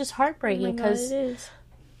 it's just heartbreaking because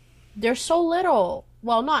they're so little.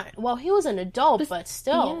 Well, he was an adult, but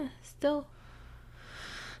still. Yeah, still.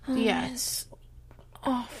 Oh, yes.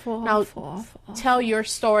 Awful. Now, awful. Tell your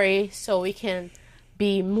story so we can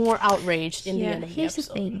be more outraged in the end of the here's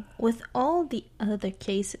episode. The thing. With all the other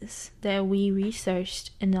cases that we researched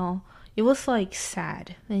and all, it was, like,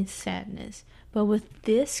 sad and sadness. But with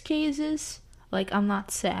these cases, like, I'm not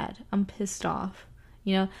sad. I'm pissed off.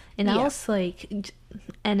 You know? And I was, like,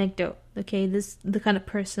 anecdote, okay? This the kind of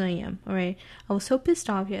person I am, alright? I was so pissed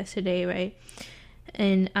off yesterday, right?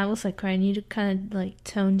 And I was like, I need to kind of, like,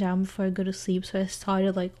 tone down before I go to sleep. So I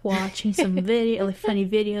started, like, watching some like, funny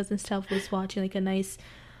videos and stuff. I was watching, like, a nice,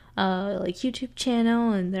 like, YouTube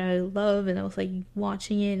channel and that I love. And I was, like,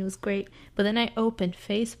 watching it and it was great. But then I opened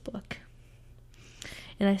Facebook.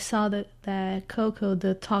 And I saw that Coco,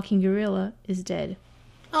 the talking gorilla, is dead.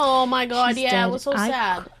 Oh my god, She's dead. it was so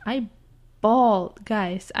sad. I bawled,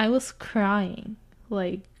 guys. I was crying.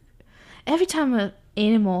 Like, every time an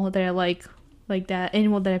animal that I like that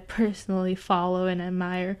animal that I personally follow and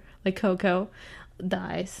admire, like Coco,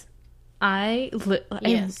 dies, a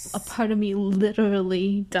part of me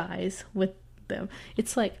literally dies with them.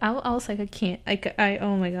 It's like, I was like, I can't.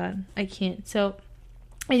 Oh my god, I can't. So,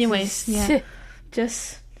 anyways, yeah.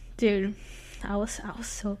 Just, dude, I was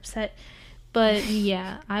so upset. But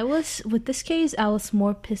yeah, with this case, I was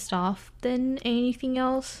more pissed off than anything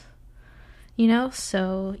else, you know?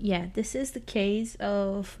 So yeah, this is the case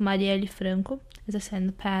of Marielle Franco. As I said in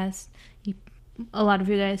the past, a lot of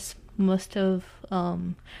you guys must have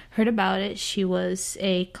heard about it. She was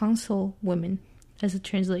a councilwoman, as a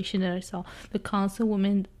translation that I saw. The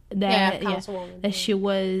councilwoman that she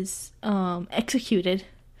was executed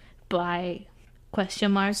by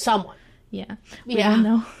someone. Yeah. We don't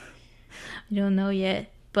know. We don't know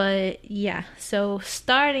yet. But yeah. So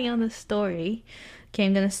starting on the story, okay,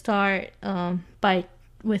 I'm gonna start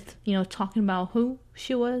with talking about who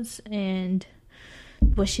she was and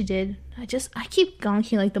what she did. I keep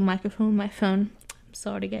gonking like the microphone on my phone. I'm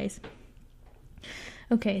sorry, guys.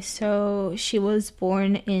 Okay, so she was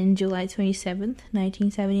born in July 27th,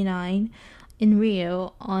 1979. In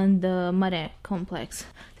Rio on the Maré complex.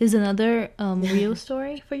 There's another Rio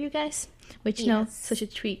story for you guys, which such a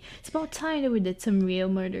treat. It's about time that we did some Rio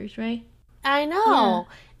murders, right? I know,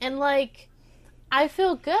 and like I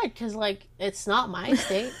feel good because like it's not my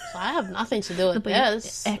state, so I have nothing to do with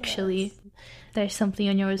this. Actually, there's something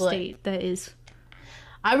on your state that is.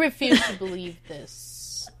 I refuse to believe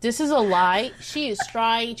this. This is a lie. She's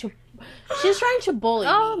trying to bully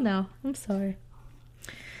me. Oh no, I'm sorry.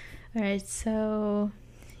 Alright, so,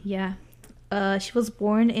 yeah. She was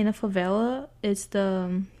born in a favela. It's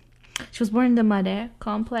the She was born in the Maré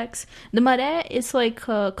complex. The Maré is like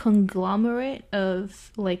a conglomerate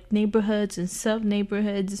of like neighborhoods and sub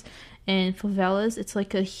neighborhoods and favelas. It's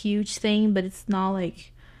like a huge thing, but it's not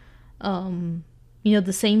like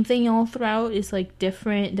the same thing all throughout. It's like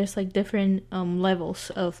different. There's like different levels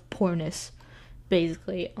of poorness,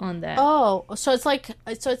 basically on that. Oh, so it's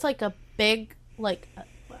like a big like.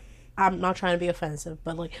 I'm not trying to be offensive,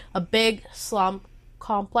 but like a big slum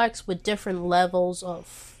complex with different levels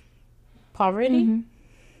of poverty. Mm-hmm.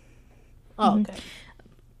 Oh, okay.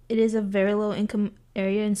 It is a very low income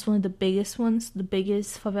area, and it's one of the biggest ones, the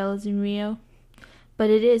biggest favelas in Rio. But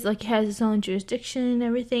it is like it has its own jurisdiction and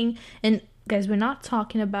everything. And guys, we're not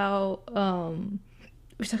talking about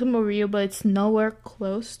we're talking about Rio, but it's nowhere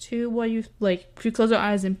close to what you like. If you close your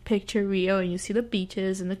eyes and picture Rio, and you see the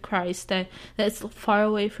beaches and the Christ, that's far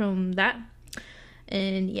away from that.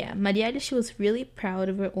 And yeah, Marielle, she was really proud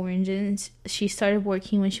of her origins. She started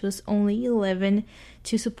working when she was only 11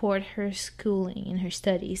 to support her schooling and her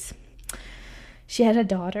studies. She had a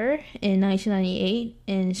daughter in 1998,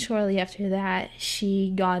 and shortly after that,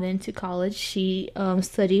 she got into college. She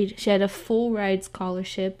studied. She had a full ride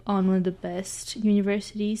scholarship on one of the best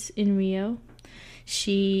universities in Rio.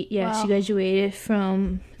 She graduated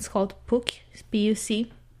from, it's called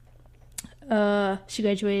PUC. She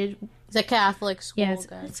graduated. It's a Catholic school. Yeah,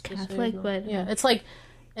 it's Catholic, so but yeah, it's like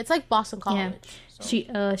Boston College. Yeah.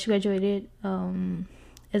 So. She graduated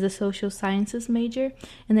as a social sciences major,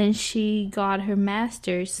 and then she got her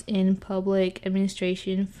master's in public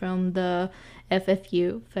administration from the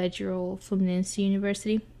FFU, Federal Fluminense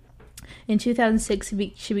University. In 2006,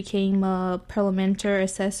 she became a parliamentary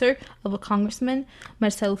assessor of a congressman,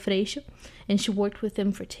 Marcelo Freixo, and she worked with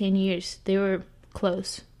him for 10 years. They were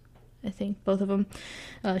close, I think, both of them.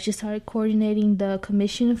 She started coordinating the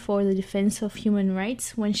Commission for the Defense of Human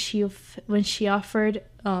Rights when she offered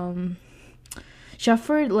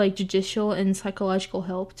like judicial and psychological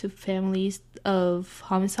help to families of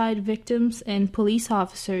homicide victims and police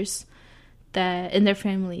officers and their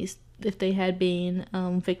families if they had been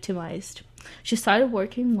victimized. She started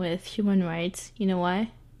working with human rights. You know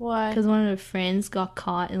why? Why? Because one of her friends got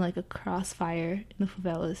caught in like a crossfire in the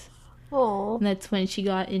favelas. Oh. And that's when she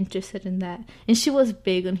got interested in that. And she was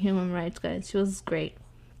big on human rights, guys. She was great.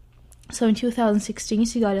 So in 2016,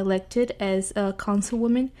 she got elected as a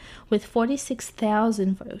councilwoman with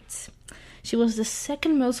 46,000 votes. She was the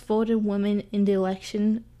second most voted woman in the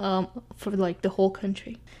election for like the whole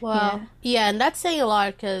country. Wow. Yeah, and that's saying a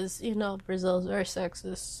lot because, Brazil is very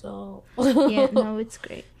sexist, so... Yeah, no, it's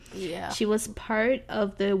great. Yeah. She was part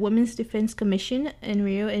of the Women's Defense Commission in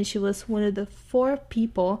Rio, and she was one of the 4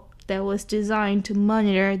 people that was designed to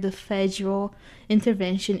monitor the federal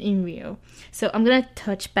intervention in Rio. So I'm going to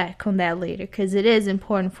touch back on that later because it is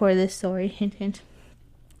important for this story. Hint, hint.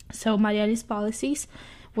 So Marielle's policies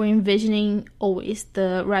were envisioning always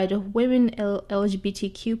the right of women,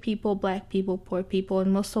 LGBTQ people, black people, poor people,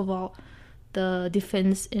 and most of all, the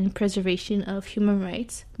defense and preservation of human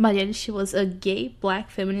rights. Marielle, she was a gay, black,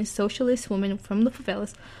 feminist, socialist woman from the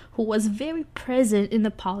favelas who was very present in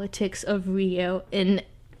the politics of Rio, and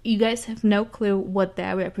you guys have no clue what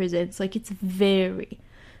that represents. Like, it's very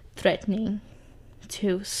threatening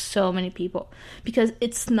to so many people because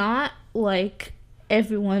it's not like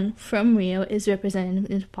everyone from Rio is represented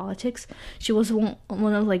in politics. She was one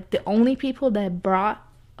of like the only people that brought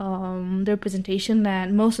the representation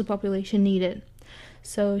that most of the population needed.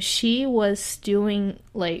 So she was doing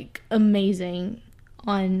like amazing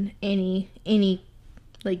on any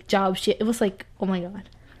like job. It was like, oh my god.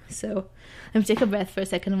 So let me take a breath for a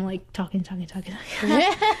second. I'm like talking.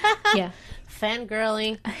 Yeah.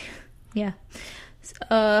 Fangirling. Yeah.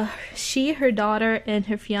 She, her daughter, and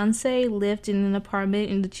her fiance lived in an apartment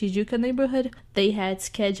in the Tijuca neighborhood. They had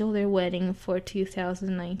scheduled their wedding for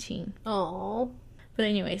 2019. Oh. But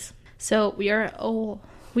anyways, so we are all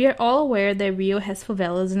aware that Rio has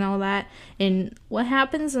favelas and all that. And what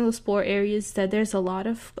happens in those poor areas is that there's a lot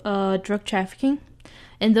of drug trafficking.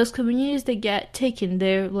 And those communities that get taken,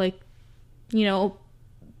 they're like,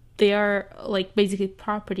 they are like basically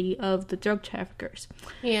property of the drug traffickers.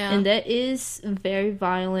 Yeah. And that is very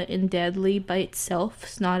violent and deadly by itself.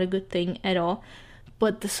 It's not a good thing at all.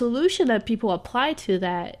 But the solution that people apply to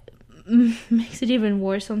that makes it even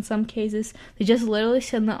worse in some cases. They just literally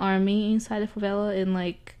send the army inside a favela and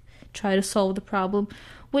like try to solve the problem.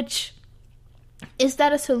 Which, is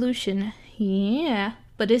that a solution? Yeah.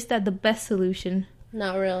 But is that the best solution?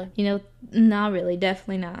 Not really. Not really.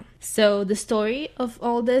 Definitely not. So the story of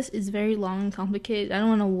all this is very long and complicated. I don't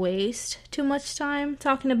want to waste too much time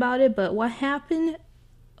talking about it, but what happened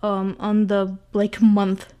on the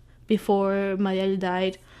month before Marielle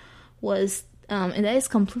died was, and that is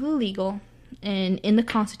completely legal, and in the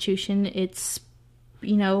Constitution, it's,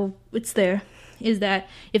 it's there, is that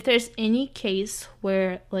if there's any case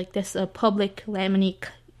where, like, there's a public calamity,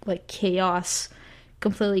 like chaos,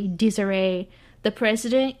 completely disarray, the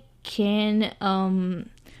president can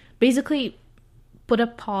basically put a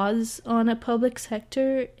pause on a public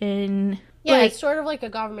sector and... Yeah, like, it's sort of like a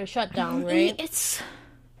government shutdown, right? It's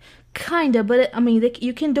kind of, but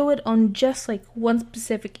you can do it on just like one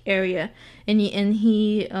specific area, and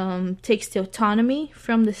he takes the autonomy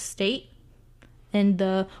from the state, and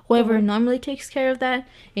whoever normally takes care of that,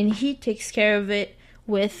 and he takes care of it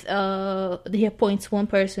with he appoints one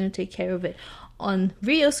person to take care of it. On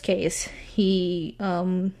Rio's case, he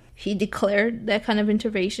declared that kind of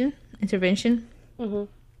intervention,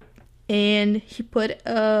 and he put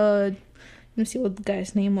let me see what the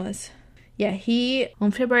guy's name was. Yeah,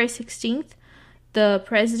 on February 16th, the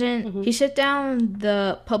president, he shut down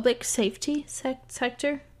the public safety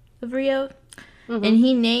sector of Rio, and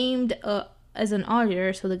he named as an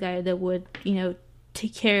auditor, so the guy that would,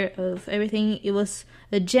 take care of everything, it was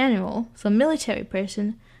a general, so a military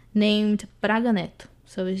person named Braga Neto.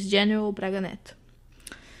 So it's General Braga Neto.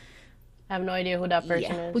 I have no idea who that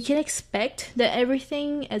person is. We can expect that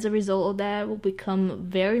everything as a result of that will become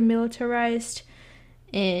very militarized.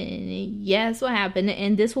 And that's what happened.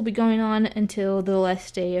 And this will be going on until the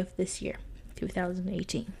last day of this year,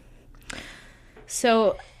 2018.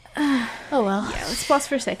 So, oh well. Yeah, let's pause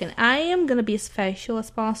for a second. I am going to be as factual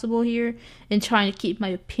as possible here and trying to keep my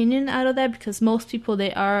opinion out of that, because most people,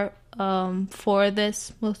 they are for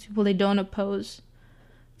this. Most people, they don't oppose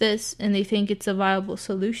this, and they think it's a viable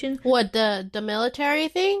solution. What, the military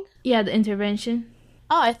thing? Yeah, the intervention.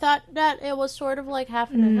 Oh, I thought that it was sort of like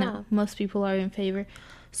half and half. Most people are in favor.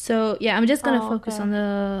 So, yeah, I'm just going to focus on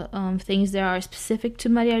the things that are specific to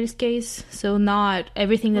Marielle's case. So, not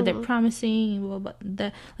everything that they're promising. But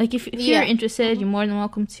if you're interested, you're more than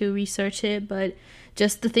welcome to research it. But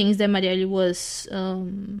just the things that Marielle was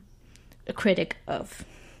a critic of.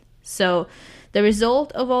 So, the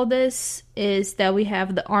result of all this is that we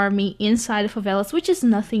have the army inside of favelas, which is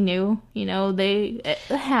nothing new. It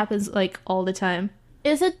happens like all the time.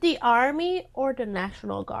 Is it the army or the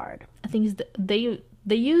National Guard? I think it's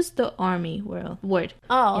they use the army word.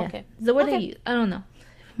 Oh, yeah. Okay. The word they use. I don't know.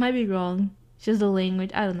 Might be wrong. It's just the language.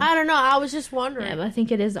 I don't know. I was just wondering. Yeah, but I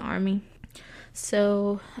think it is the army.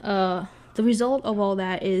 So, the result of all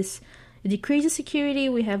that is it decreases security.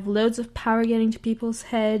 We have loads of power getting to people's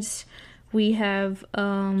heads. We have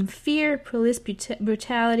fear, police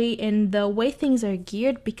brutality, and the way things are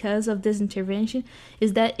geared because of this intervention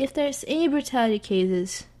is that if there's any brutality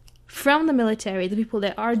cases from the military, the people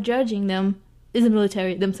that are judging them is the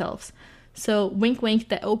military themselves. So, wink, wink,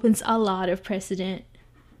 that opens a lot of precedent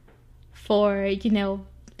for,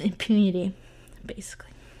 impunity,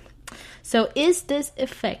 basically. So, is this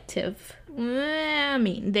effective?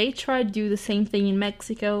 They tried to do the same thing in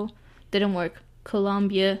Mexico. Didn't work.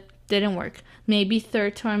 Colombia didn't work. Maybe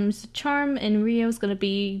third time's the charm, and Rio's gonna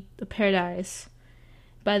be a paradise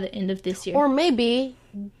by the end of this year. Or maybe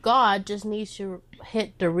God just needs to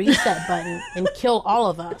hit the reset button and kill all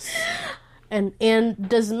of us and end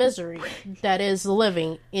this misery that is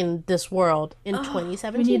living in this world in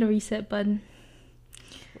 2017. We need a reset button.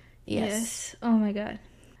 Yes. Oh my god.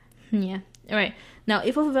 Yeah. All right. Now,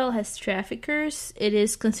 if a favela has traffickers, it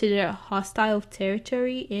is considered a hostile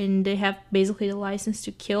territory, and they have basically the license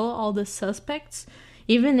to kill all the suspects,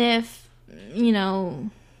 even if, they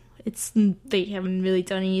haven't really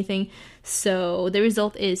done anything. So the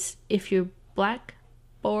result is, if you're black,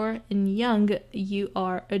 poor, and young, you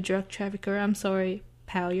are a drug trafficker. I'm sorry,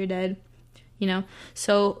 pal, you're dead.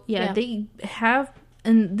 So yeah. They have.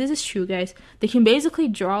 And this is true, guys. They can basically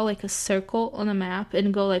draw like a circle on a map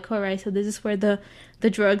and go like, all right, so this is where the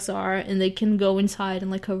drugs are, and they can go inside and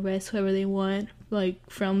like arrest whoever they want, like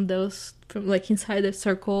from inside the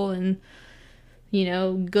circle, and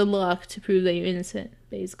good luck to prove that you're innocent,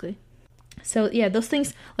 basically. So yeah, those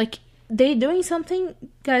things, like, they doing something,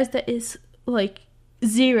 guys, that is like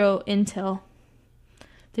zero intel.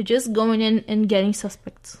 They're just going in and getting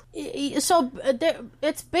suspects. So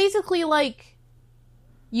it's basically like,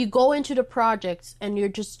 you go into the projects and you're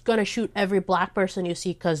just gonna shoot every black person you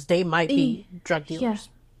see because they might be drug dealers. Yeah.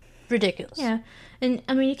 Ridiculous. Yeah, and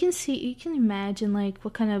you can imagine like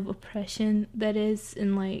what kind of oppression that is,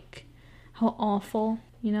 and like how awful,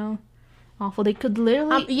 awful. They could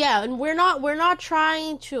literally. And we're not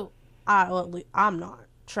trying to. I'm not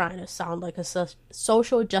trying to sound like a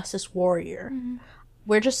social justice warrior. Mm-hmm.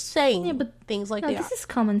 We're just saying things like this is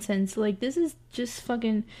common sense. Like, this is just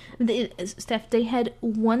fucking... Steph, they had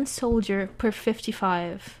one soldier per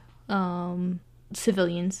 55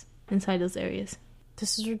 civilians inside those areas.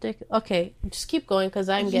 This is ridiculous. Okay, just keep going because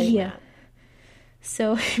I'm getting mad.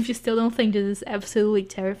 So if you still don't think this is absolutely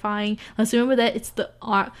terrifying, let's remember that it's the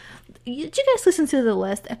Did you guys listen to the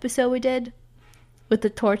last episode we did with the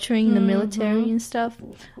torturing the military and stuff?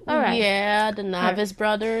 All right. Yeah, the Navis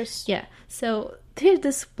brothers. Yeah. So here's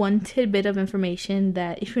this one tidbit of information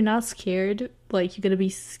that if you're not scared, like you're gonna be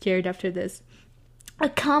scared after this. A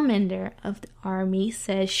commander of the army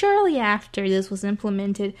said shortly after this was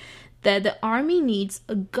implemented that the army needs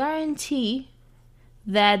a guarantee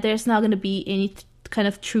that there's not going to be any kind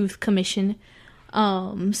of truth commission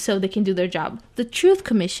so they can do their job. The truth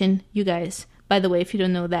commission, you guys, by the way, if you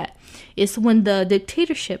don't know that, is when the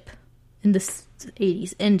dictatorship in the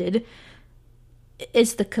 80s ended.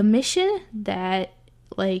 It's the commission that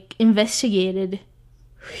like investigated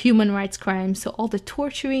human rights crimes, so all the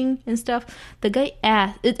torturing and stuff. The guy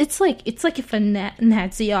asked, it's like if a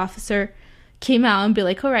Nazi officer came out and be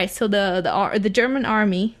like, all right, so the German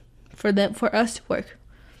army, for us to work,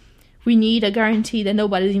 we need a guarantee that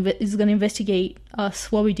nobody is going to investigate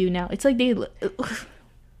us what we do now. It's like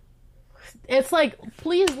it's like,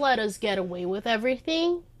 please let us get away with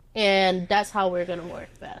everything, and that's how we're going to work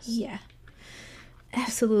best. Yeah,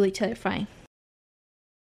 absolutely terrifying.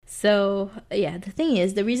 So, yeah, the thing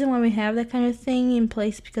is, the reason why we have that kind of thing in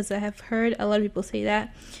place, because I have heard a lot of people say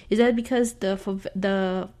that, is that because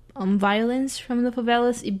the violence from the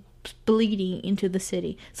favelas is bleeding into the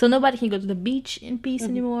city. So nobody can go to the beach in peace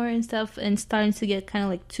anymore and stuff, and starting to get kind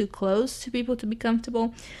of like too close to people to be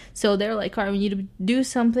comfortable. So they're like, all right, we need to do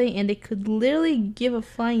something, and they could literally give a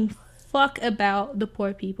flying fuck about the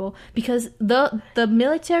poor people, because the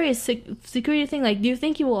military is security thing. Like, do you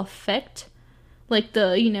think it will affect like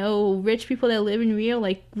the, rich people that live in Rio?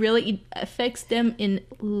 Like, really, it affects them in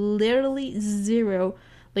literally zero.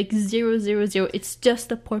 Like 0, 0, 0. It's just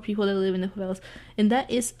the poor people that live in the favelas. And that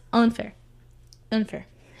is unfair. Unfair.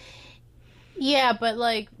 Yeah, but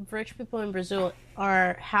like rich people in Brazil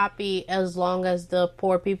are happy as long as the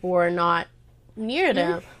poor people are not near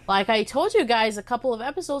them. Like I told you guys a couple of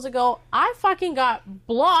episodes ago, I fucking got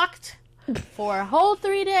blocked for a whole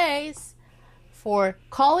 3 days for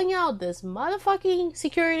calling out this motherfucking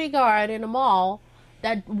security guard in a mall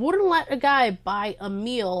that wouldn't let a guy buy a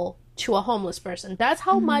meal to a homeless person. That's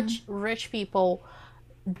how much rich people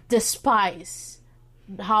despise,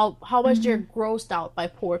 how much they're grossed out by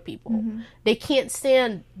poor people. They can't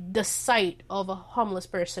stand the sight of a homeless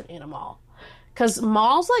person in a mall. Because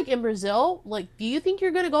malls, like in Brazil, like, do you think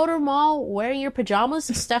you're gonna go to a mall wearing your pajamas,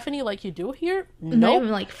 Stephanie, like you do here? No, nope.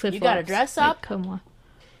 even like flip-flops. You gotta dress up. Like, come on.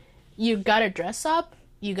 You gotta dress up.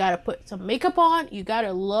 You gotta put some makeup on. You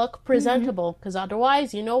gotta look presentable. Because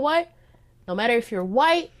otherwise, you know what? No matter if you're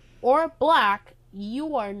white or black,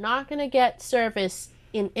 you are not gonna get service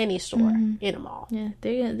in any store in a mall. Yeah,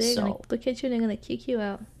 they're gonna look at you and they're gonna kick you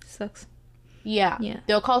out. Sucks. Yeah.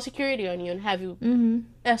 They'll call security on you and have you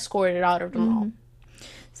escorted out of the mall.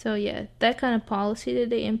 So yeah, that kind of policy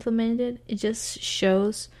that they implemented, it just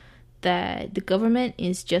shows that the government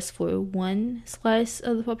is just for one slice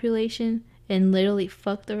of the population and literally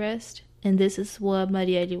fuck the rest. And this is what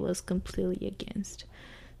Marielle was completely against.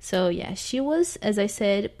 So yeah, she was, as I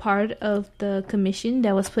said, part of the commission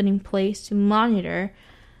that was put in place to monitor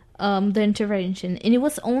the intervention. And it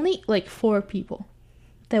was only like 4 people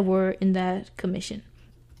that were in that commission.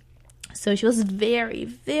 So she was very,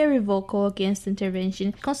 very vocal against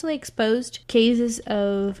intervention. Constantly exposed cases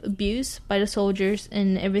of abuse by the soldiers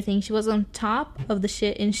and everything. She was on top of the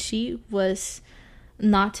shit, and she was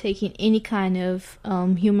not taking any kind of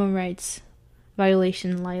human rights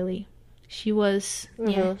violation lightly. She was,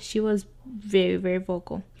 she was very, very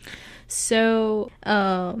vocal. So,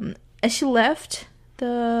 as she left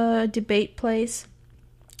the debate place,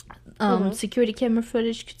 security camera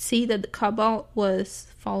footage could see that the Cobalt was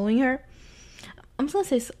following her. I'm gonna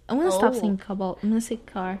stop saying Cobalt. I'm gonna say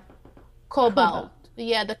car. Cobalt.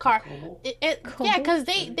 Yeah, the car. Yeah, because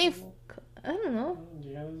they. I don't know.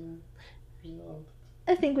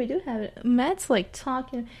 I think we do have it. Matt's like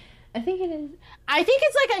talking. I think it is. I think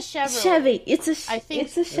it's like a Chevrolet. Chevy. It's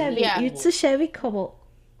a Chevy. Yeah. It's a Chevy Cobalt.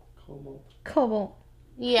 Cobalt.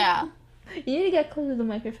 Yeah. You need to get close to the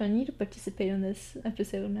microphone. You need to participate in this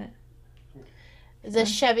episode, Matt. It's a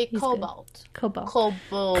Chevy Cobalt. Cobalt.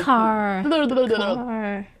 Car.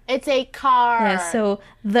 It's a car. Yeah, so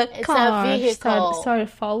the car started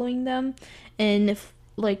following them, and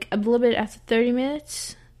like a little bit after 30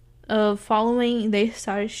 minutes of following, they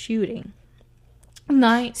started shooting.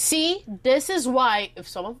 See, this is why if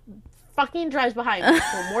someone fucking drives behind me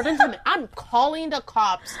for more than 10 minutes, I'm calling the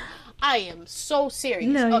cops. I am so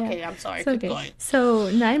serious. No, okay, yeah. I'm sorry. It's Keep okay. going. So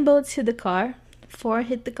 9 bullets hit the car, 4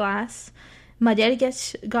 hit the glass.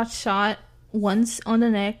 Marielle got shot once on the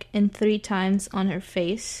neck and 3 times on her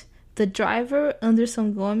face. The driver,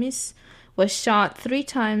 Anderson Gomes, was shot 3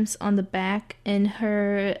 times on the back, and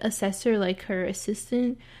her assessor, like her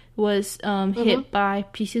assistant, was hit by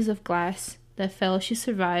pieces of glass that fell. She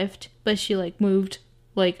survived, but she like moved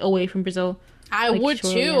like away from Brazil. I like, would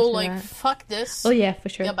too. Like, fuck this. Oh yeah, for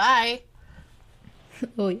sure. Goodbye.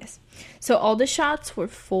 Oh yes. So all the shots were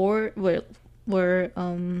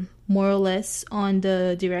more or less on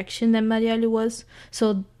the direction that Marielle was.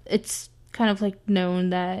 So it's kind of like known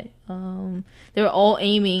that they were all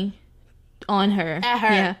aiming on her. At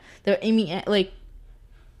her. Yeah, they were aiming at like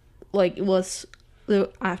it was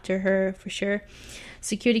after her for sure.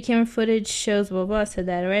 Security camera footage shows blah blah. I said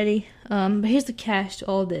that already. But here's the catch to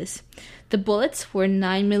all this: the bullets were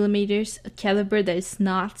 9mm, a caliber that is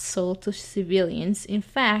not sold to civilians. In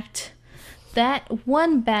fact, that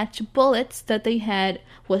one batch of bullets that they had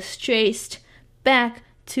was traced back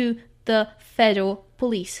to the federal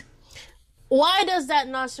police. Why does that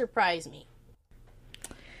not surprise me?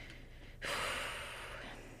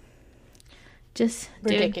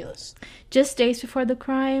 Ridiculous. Just days before the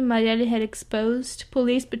crime, Marielle had exposed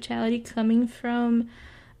police brutality coming from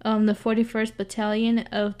the 41st Battalion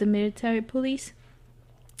of the military police.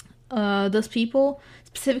 Those people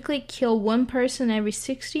specifically kill one person every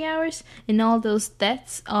 60 hours, and all those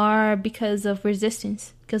deaths are because of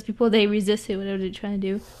resistance. Because people, they resisted whatever they're trying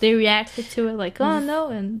to do. They reacted to it like, oh no,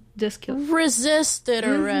 and just killed. Resisted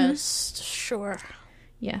arrest. Sure.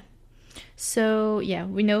 Yeah. So, yeah,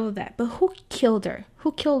 we know that. But who killed her?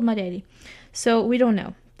 Who killed Marielle? So, we don't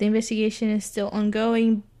know. The investigation is still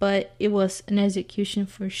ongoing, but it was an execution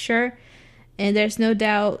for sure. And there's no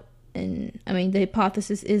doubt, and I mean, the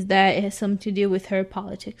hypothesis is that it has something to do with her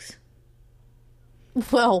politics.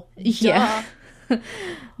 Well, yeah. And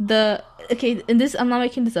this, I'm not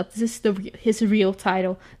making this up. This is his real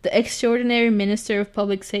title. The Extraordinary Minister of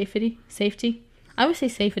Public Safety. I would say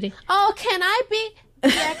safety. Oh, can I be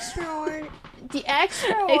the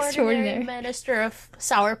extraordinary Minister of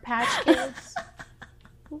Sour Patch Kids?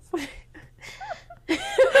 What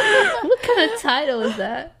kind of title is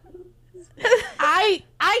that? I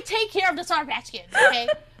take care of the Sour Patch Kids, okay?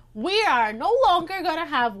 We are no longer going to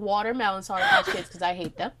have watermelon Sour Patch Kids because I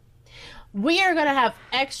hate them. We are going to have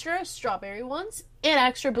extra strawberry ones and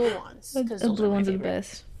extra blue ones. The blue ones are the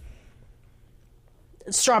best.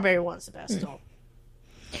 Strawberry one's the best, though.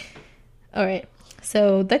 All right.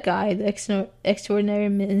 So that guy, the extraordinary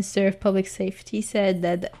Minister of Public Safety, said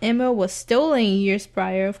that the ammo was stolen years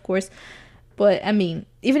prior, of course. But I mean,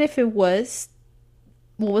 even if it was,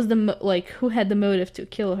 what was who had the motive to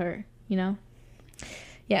kill her? You know?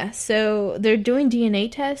 Yeah. So they're doing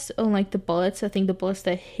DNA tests on like the bullets. I think the bullets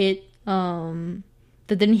that hit, that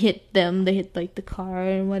didn't hit them, they hit like the car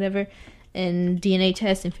and whatever. And DNA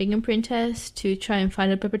tests and fingerprint tests to try and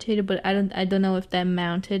find the perpetrator. But I don't know if that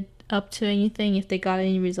mounted up to anything, if they got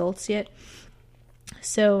any results yet.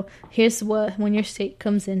 So here's when your state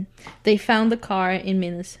comes in. They found the car in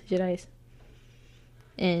Minas Gerais,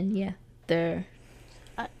 and yeah, they're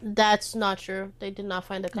that's not true. They did not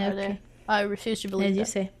find the car there. I refuse to believe that.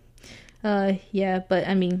 As you say. Yeah, but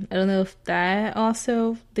I mean, I don't know if that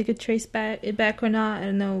also they could trace it back or not. I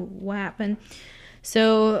don't know what happened.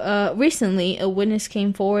 So recently a witness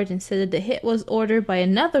came forward and said that the hit was ordered by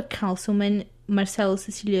another councilman, Marcelo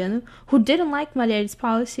Siciliano, who didn't like Marielle's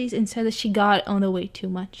policies and said that she got on the way too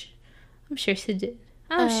much. I'm sure she did.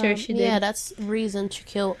 Yeah, that's reason to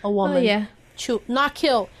kill a woman. Oh, yeah. Not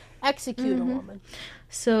kill, execute a woman.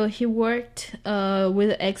 So he worked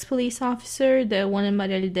with an ex-police officer that wanted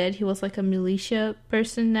Marielle dead. He was like a militia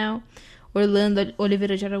person now, Orlando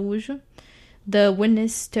Oliveira de Araújo. The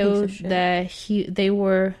witness told that they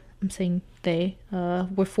were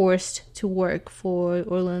forced to work for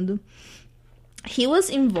Orlando. He was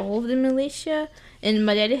involved in militia, and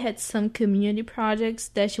Marielle had some community projects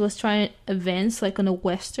that she was trying to advance, like on the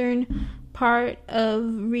western part of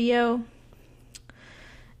Rio.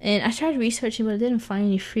 And I tried researching, but I didn't find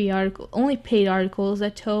any free articles. Only paid articles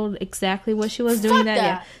that told exactly what she was doing.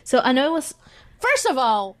 Yeah. So I know it was. First of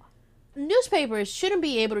all, newspapers shouldn't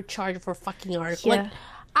be able to charge for fucking articles. Yeah. Like,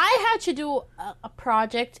 I had to do a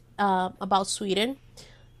project about Sweden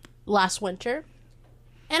last winter,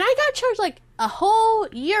 and I got charged like a whole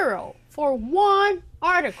euro for one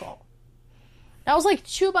article. That was like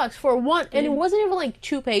 $2 for one, and it wasn't even like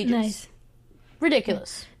 2 pages. Nice.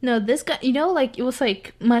 Ridiculous. No, this guy, like, it was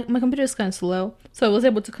like, my computer was kind of slow, so I was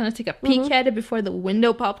able to kind of take a peek at it before the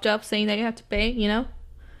window popped up saying that you have to pay,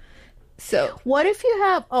 So what if you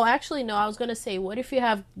have? Oh, actually, no. I was gonna say, what if you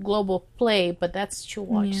have Global Play, but that's to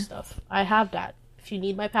watch stuff. I have that. If you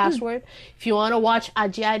need my password, if you want to watch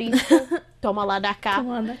Agiarisco, Toma lá da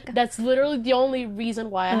cá. That's literally the only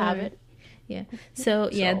reason why I have it. Yeah. So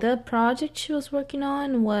the project she was working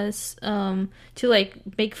on was to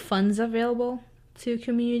like make funds available to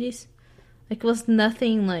communities. Like, it was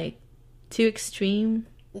nothing like too extreme.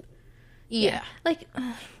 Yeah. Like,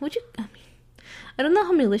 would you? I mean, I don't know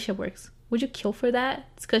how militia works. Would you kill for that?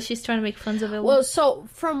 It's because she's trying to make funds available. Well, so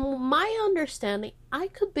from my understanding, I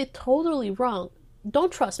could be totally wrong.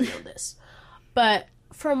 Don't trust me on this, but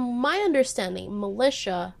from my understanding,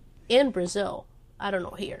 militia in Brazil, I don't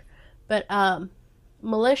know here, but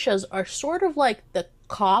militias are sort of like the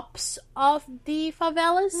cops of the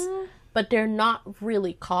favelas, but they're not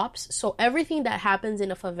really cops. So everything that happens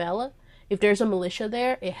in a favela, if there's a militia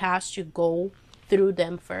there, it has to go through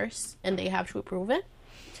them first, and they have to approve it.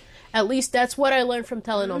 At least that's what I learned from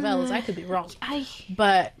telenovelas. I could be wrong,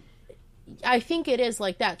 but I think it is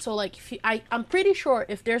like that. So, like, if I'm pretty sure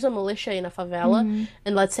if there's a militia in a favela,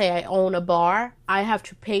 and let's say I own a bar, I have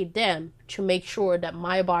to pay them to make sure that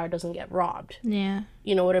my bar doesn't get robbed. Yeah.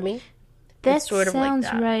 You know what I mean? That sort of sounds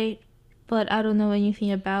like that. Right, but I don't know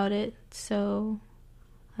anything about it, so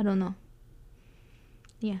I don't know.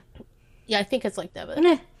 Yeah. Yeah, I think it's like that,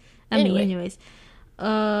 but... anyways.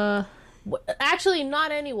 Actually,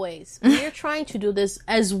 not anyways. We're trying to do this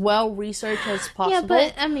as well researched as possible. Yeah,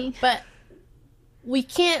 but, I mean... But we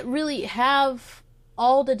can't really have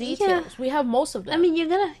all the details. Yeah. We have most of them. I mean, you're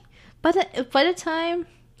gonna... By the time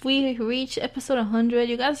we reach episode 100,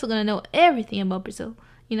 you guys are gonna know everything about Brazil.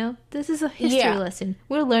 You know? This is a history lesson.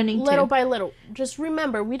 We're learning little by little. Just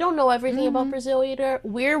remember, we don't know everything about Brazil either.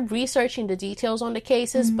 We're researching the details on the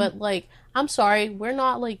cases, but, like, I'm sorry, we're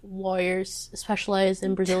not, like, lawyers specialized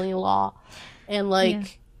in Brazilian law and,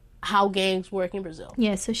 like... how gangs work in Brazil.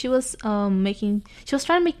 Yeah, so she was trying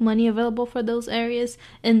to make money available for those areas,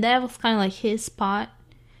 and that was kind of like his spot.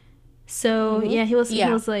 So he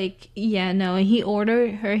was like, and he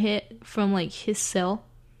ordered her hit from like his cell.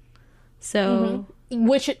 So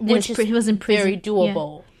which he was in prison. Very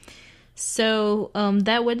doable. Yeah. So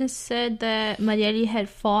that witness said that Marielle had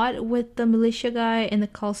fought with the militia guy and the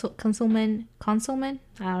councilman,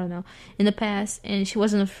 I don't know, in the past, and she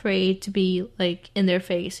wasn't afraid to be like in their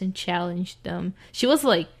face and challenge them. She was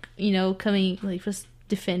like, coming, like, was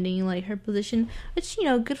defending like her position, which,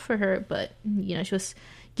 good for her, but she was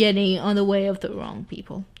getting on the way of the wrong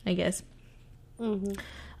people, I guess.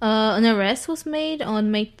 An arrest was made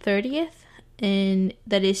on May 30th. And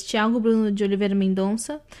that is Thiago Bruno de Oliveira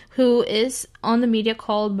Mendonça, who is on the media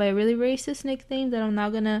called by a really racist nickname that I'm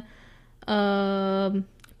not gonna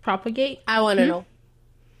propagate. I want to know.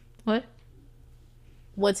 What?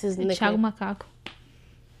 What's his nickname? Thiago Macaco.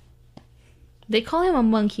 They call him a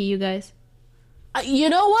monkey, you guys. You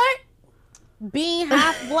know what? Being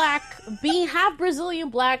half black, being half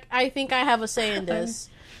Brazilian black, I think I have a say in this.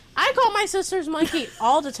 I call my sisters monkey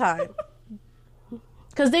all the time.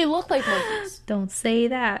 Because they look like monkeys. Don't say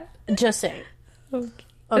that. Just saying.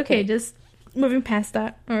 Okay, just moving past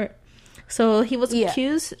that. All right. So he was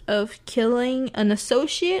accused of killing an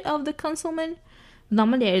associate of the councilman, not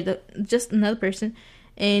Marielle, just another person.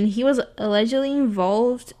 And he was allegedly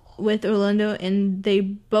involved with Orlando, and they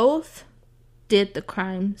both did the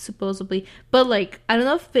crime, supposedly. But, like, I don't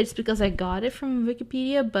know if it's because I got it from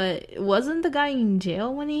Wikipedia, but wasn't the guy in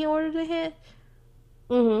jail when he ordered the hit?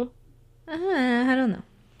 I don't know.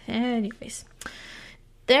 Anyways,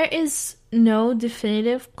 there is no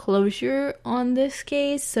definitive closure on this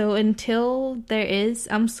case, so until there is,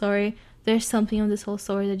 I'm sorry, there's something on this whole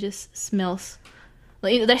story that just smells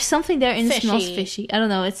like there's something there and it smells fishy. I don't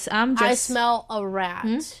know. I smell a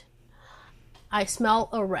rat. I smell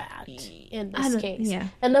a rat in this case. Yeah.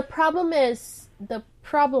 And the problem is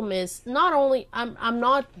not only I'm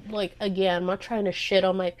not, like, again, I'm not trying to shit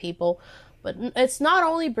on my people. But it's not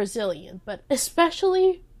only Brazilian, but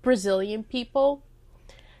especially Brazilian people.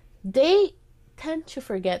 They tend to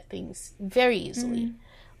forget things very easily.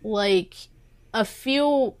 Like, a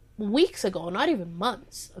few weeks ago, not even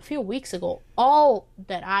months, a few weeks ago, all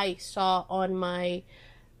that I saw on my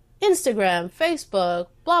Instagram, Facebook,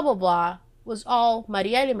 blah, blah, blah, was all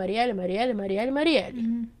Marielle.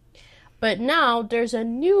 But now there's a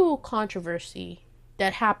new controversy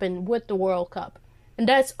that happened with the World Cup. And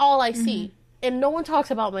that's all I see. And no one talks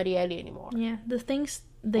about Marielle anymore. Yeah, the things,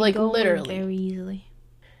 they go literally very easily.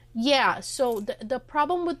 Yeah, so the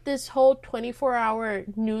problem with this whole 24-hour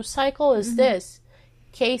news cycle is this.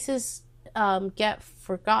 Cases get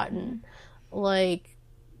forgotten. Like,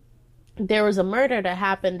 there was a murder that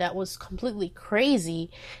happened that was completely crazy,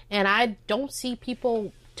 and I don't see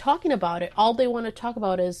people talking about it. All they want to talk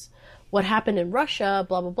about is what happened in Russia,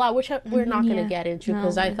 blah blah blah, which we're not going to Yeah. get into No,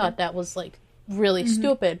 because I thought that was like really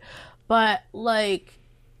stupid. But like,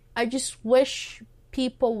 I just wish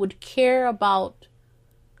people would care about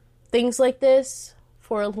things like this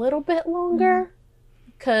for a little bit longer.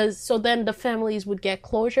 Cause so then the families would get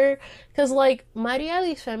closure. Cause like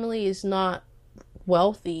Marielle's family is not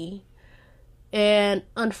wealthy, and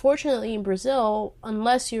unfortunately in Brazil,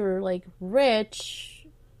 unless you're like rich,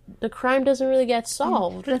 the crime doesn't really get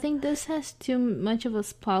solved. But I think this has too much of a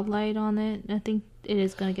spotlight on it. I think it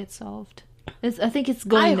is gonna get solved. I think it's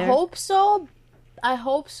going there. I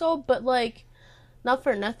hope so, but like, not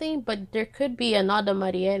for nothing, but there could be another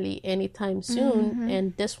Marielle anytime soon,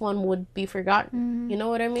 and this one would be forgotten. You know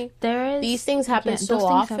what I mean? These things happen so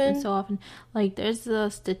often. Happen so often. Like, there's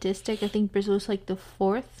a statistic. I think Brazil is like the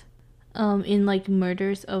fourth, in like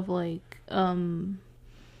murders of like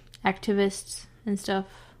activists and stuff.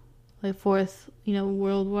 Like fourth,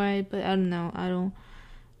 worldwide. But I don't know. I don't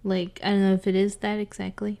know if it is that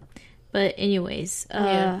exactly. But anyways,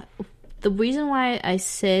 the reason why I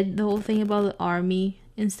said the whole thing about the army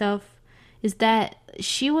and stuff is that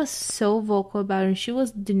she was so vocal about it, and she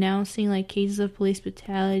was denouncing like cases of police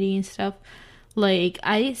brutality and stuff. Like,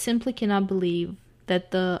 I simply cannot believe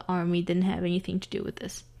that the army didn't have anything to do with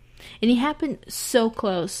this. And it happened so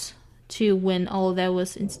close to when all of that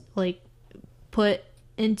was put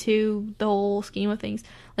into the whole scheme of things.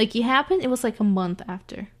 Like, it happened, it was like a month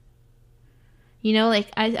after.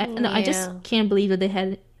 I just can't believe that they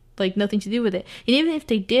had like nothing to do with it. And even if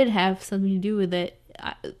they did have something to do with it,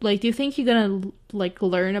 do you think you're gonna like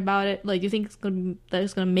learn about it? Like, do you think it's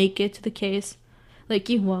gonna make it to the case? Like,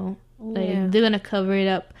 you won't. Like, they're gonna cover it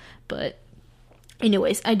up. But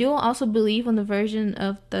anyways, I do also believe on the version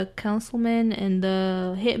of the councilman and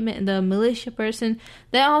the hitman, the militia person.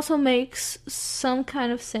 That also makes some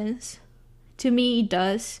kind of sense. To me, it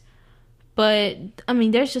does. But I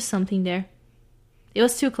mean, there's just something there. It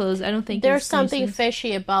was too close. I don't think there's something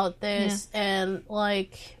fishy about this, and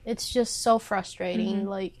like, it's just so frustrating.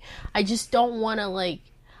 Like, I just don't want to like.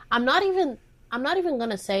 I'm not even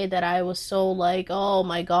gonna say that I was so like, oh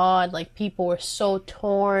my god, like people were so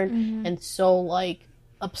torn and so like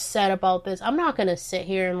upset about this. I'm not gonna sit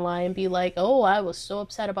here and lie and be like, oh, I was so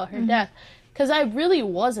upset about her death, because I really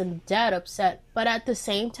wasn't that upset. But at the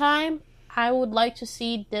same time, I would like to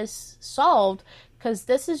see this solved, because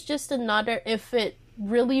this is just another, if it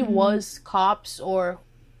really was cops or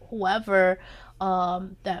whoever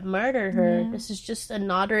that murdered her, this is just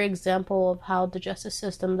another example of how the justice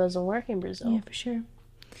system doesn't work in Brazil. Yeah, for sure.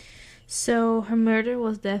 So her murder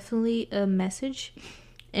was definitely a message,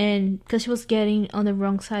 and because she was getting on the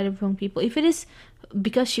wrong side of wrong people. If it is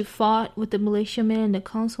because she fought with the militiamen, the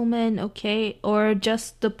councilmen, okay, or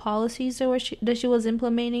just the policies that she was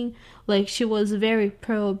implementing, like she was very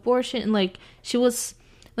pro-abortion, and like she was,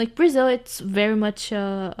 like, Brazil, it's very much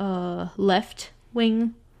a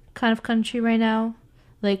left-wing kind of country right now,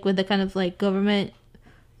 like with the kind of like government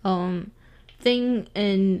thing,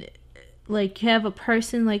 and like you have a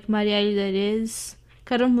person like Marielle that is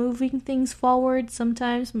kind of moving things forward,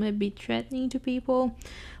 sometimes might be threatening to people,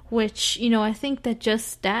 which, I think that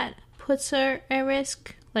just that puts her at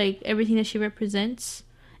risk, like everything that she represents,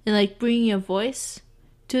 and like bringing a voice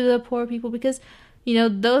to the poor people, because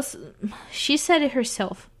she said it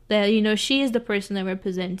herself that she is the person that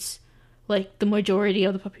represents like the majority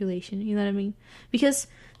of the population, you know what I mean? Because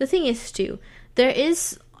the thing is too, there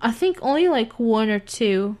is, I think, only like one or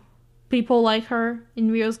two people like her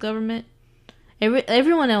in Rio's government.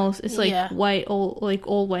 Everyone else is like white,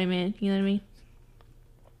 old white man, you know what I mean?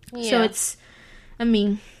 Yeah. So it's, I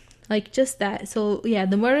mean, like just that. So yeah,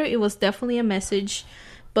 the murder, it was definitely a message,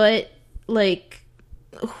 but like,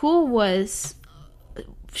 who was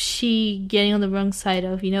she getting on the wrong side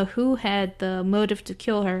of? Who had the motive to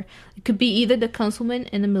kill her? It could be either the councilman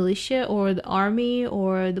and the militia, or the army,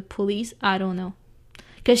 or the police. I don't know.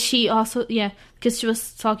 Because she also, because she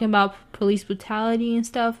was talking about police brutality and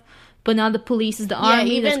stuff. But now the police is the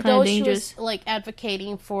army. Even that's kind though of dangerous. She was like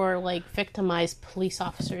advocating for like victimized police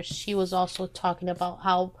officers, she was also talking about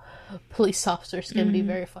how police officers can be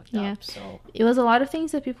very fucked up. So it was a lot of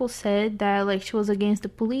things that people said, that like she was against the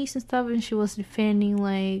police and stuff, and she was defending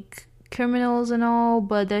like criminals and all,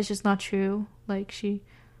 but that's just not true. Like she,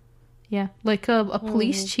 like a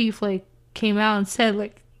police chief like came out and said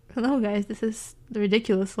like, "Hello guys, this is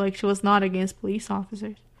ridiculous." Like, she was not against police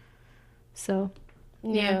officers. So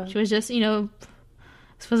she was just, she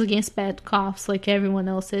was against bad cops like everyone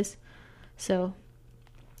else is. So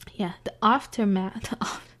the aftermath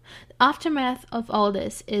aftermath of all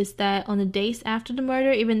this is that on the days after the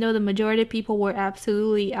murder, even though the majority of people were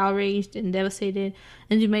absolutely outraged and devastated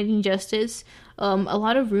and demanding justice, a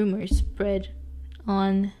lot of rumors spread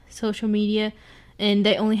on social media, and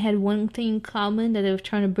they only had one thing in common, that they were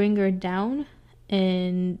trying to bring her down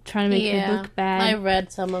and trying to make her look bad. I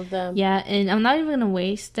read some of them. Yeah, and I'm not even going to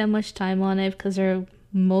waste that much time on it because they're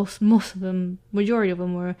most of them, majority of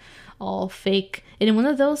them were all fake. And in one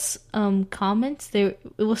of those comments, it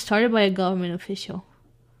was started by a government official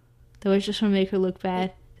that was just trying to make her look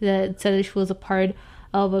bad. That said that she was a part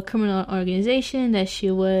of a criminal organization, that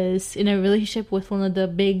she was in a relationship with one of the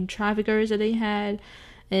big traffickers that they had,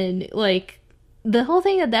 and like the whole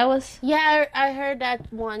thing that was. Yeah, I heard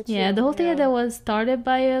that one too. Yeah, the whole thing that was started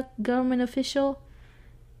by a government official.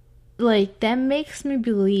 Like, that makes me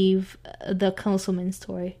believe the councilman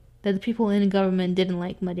story. That the people in the government didn't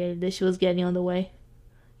like Marielle, that she was getting on the way.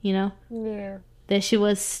 You know? Yeah. That she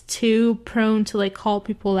was too prone to, like, call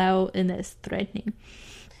people out and that's threatening.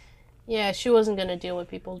 Yeah, she wasn't going to deal with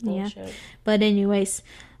people's bullshit. Yeah. But anyways,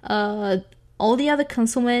 all the other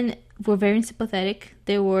councilmen were very sympathetic.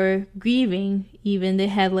 They were grieving even. They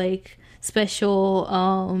had, like,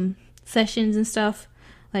 special sessions and stuff,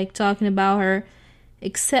 like, talking about her.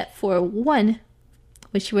 Except for one,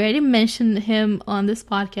 which we already mentioned him on this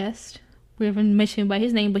podcast. We haven't mentioned him by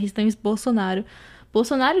his name, but his name is Bolsonaro.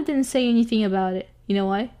 Bolsonaro didn't say anything about it. You know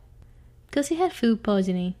why? Because he had food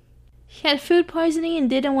poisoning. He had food poisoning and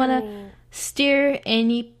didn't want to steer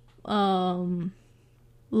any, steering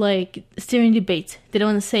debate. Didn't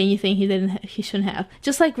want to say anything he shouldn't have.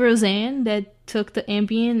 Just like Roseanne that took the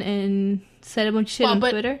Ambien and said a bunch of shit on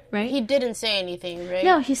Twitter, right? He didn't say anything, right?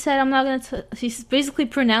 No, he said, I'm not going to... He basically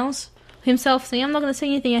pronounced himself saying, I'm not going to say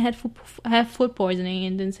anything. I had food poisoning,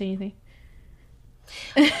 and didn't say anything.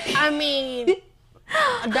 I mean,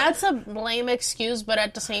 that's a lame excuse, but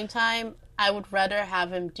at the same time, I would rather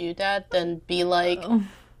have him do that than be like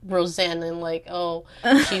Roseanne and like, oh,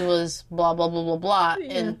 she was blah, blah, blah, blah, blah,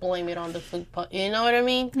 and blame it on the food. You know what I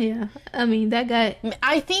mean? Yeah. I mean, that guy...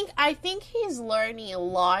 I think he's learning a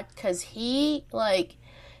lot because he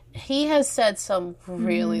has said some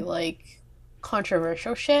really,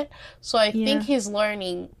 controversial shit. So I think he's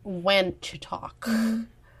learning when to talk.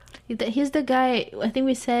 He's the guy, I think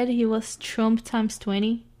we said he was Trump times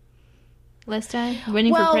 20 last time,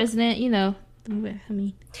 running for president, you know. I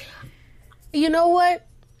mean... You know what?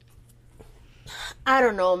 I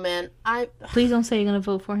don't know, man. Please don't say you're gonna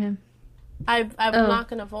vote for him. I'm not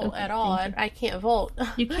gonna vote at all. I can't vote.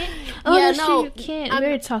 You can't? Oh, yeah, that's true. You can't. We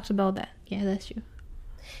already talked about that. Yeah, that's true.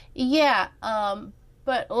 Yeah,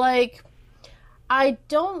 but like, I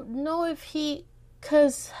don't know if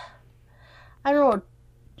because I don't know.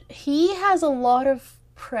 He has a lot of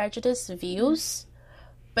prejudiced views,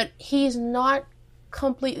 but he's not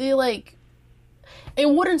completely like. It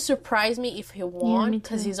wouldn't surprise me if he won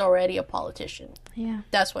because he's already a politician. Yeah.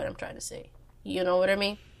 That's what I'm trying to say. You know what I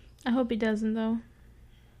mean? I hope he doesn't, though.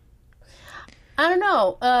 I don't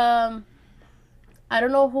know. I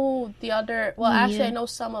don't know who the other... Well, actually, I know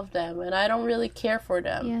some of them, and I don't really care for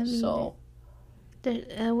them. Yeah, so... I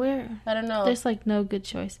don't know. There's, no good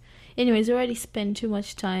choice. Anyways, we already spent too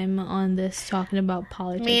much time on this talking about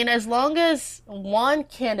politics. I mean, as long as one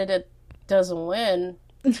candidate doesn't win...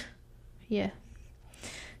 Yeah.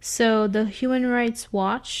 So, the Human Rights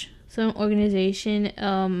Watch, some organization,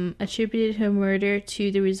 attributed her murder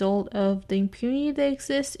to the result of the impunity that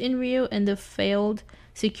exists in Rio and the failed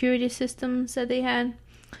security systems that they had.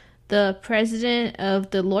 The president of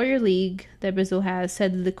the Lawyer League that Brazil has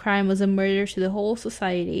said that the crime was a murder to the whole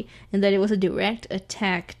society and that it was a direct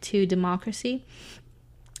attack to democracy.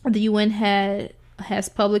 The UN has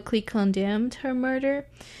publicly condemned her murder.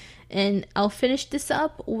 And I'll finish this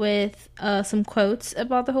up with some quotes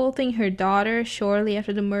about the whole thing. Her daughter, shortly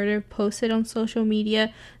after the murder, posted on social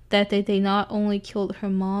media that they not only killed her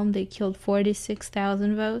mom, they killed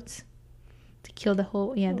 46,000 votes. To kill the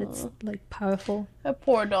whole... Yeah, that's, powerful. Her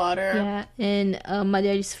poor daughter. Yeah, and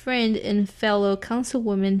Marielle's friend and fellow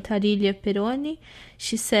councilwoman, Tarilia Peroni,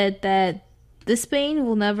 she said that this pain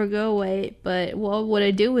will never go away, but what would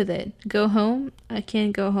I do with it? Go home? I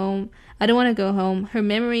can't go home. I don't want to go home. Her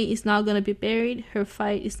memory is not going to be buried. Her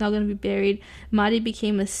fight is not going to be buried. Mari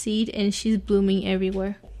became a seed and she's blooming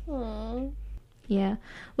everywhere. Aww. Yeah.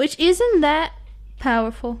 Which isn't that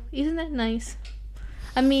powerful. Isn't that nice?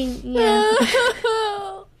 I mean, yeah.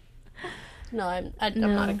 No, I'm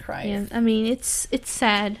not a crier. Yeah. I mean, it's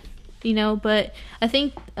sad, but I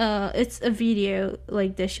think it's a video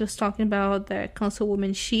that she was talking about, that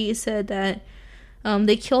councilwoman. She said that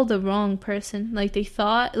they killed the wrong person. They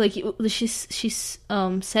thought, she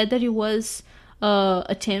said that it was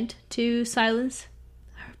attempt to silence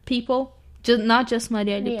people, not just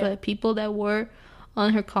Marielle, but people that were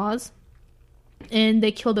on her cause, and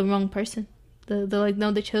they killed the wrong person. They're like,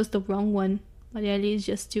 no, they chose the wrong one. Marielle is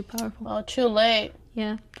just too powerful. Oh, too late.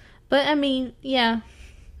 Yeah, but I mean, yeah,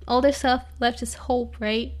 all their stuff left is hope,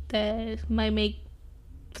 right? That might make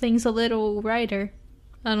things a little brighter.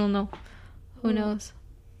 I don't know. Who knows?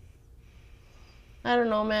 I don't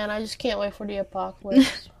know, man. I just can't wait for the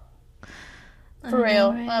apocalypse. For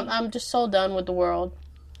real. Right? I'm just so done with the world.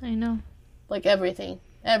 I know. Like everything.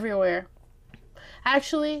 Everywhere.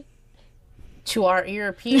 Actually, to our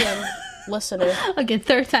European listeners. Okay,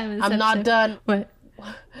 third time in this I'm episode. not done. What?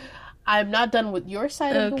 I'm not done with your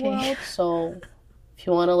side of the world. So, if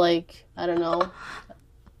you want to, like, I don't know,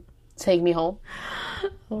 take me home.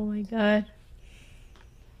 Oh my god.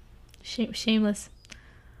 Shameless.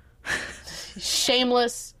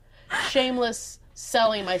 Shameless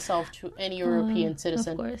selling myself to any European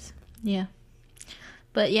citizen. Of course. Yeah.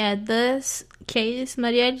 But yeah, this case,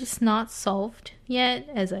 Marielle, is not solved yet,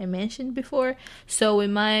 as I mentioned before. So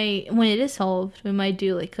when it is solved, we might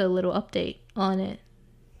do like a little update on it.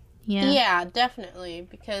 Yeah. Yeah, definitely.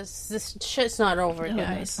 Because this shit's not over, guys.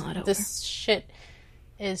 No, it's not over. This shit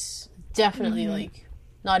is definitely like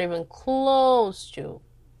not even close to.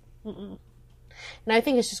 And I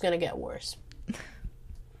think it's just gonna get worse.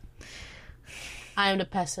 I am the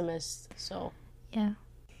pessimist, so yeah.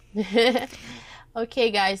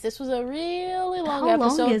 Okay, guys, this was a really long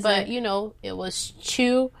episode, but you know, it was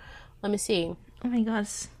let me see. Oh my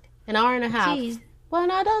gosh. An hour and a half. Jeez. Well,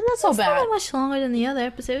 not so bad. Not much longer than the other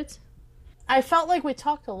episodes. I felt like we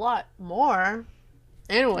talked a lot more.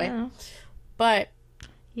 Anyway. Yeah. But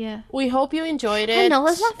yeah. We hope you enjoyed it. I know,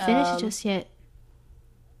 let's not finish it just yet.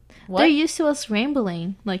 What? They're used to us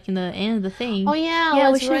rambling, like in the end of the thing. Oh yeah,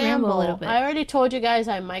 yeah, we should ramble a little bit. I already told you guys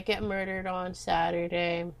I might get murdered on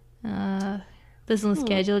Saturday. This one's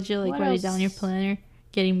scheduled. You like write it down in your planner.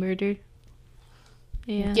 Getting murdered.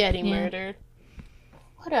 Yeah. Getting murdered.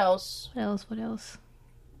 What else? What else?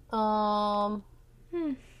 My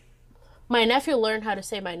nephew learned how to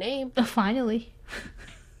say my name. Finally.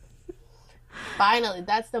 Finally,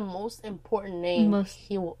 that's the most important name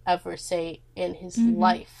he will ever say in his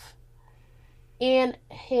life. In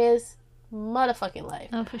his motherfucking life.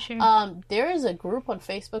 Oh, for sure. There is a group on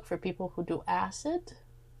Facebook for people who do acid.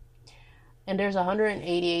 And there's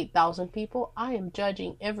 188,000 people. I am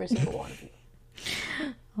judging every single one of you.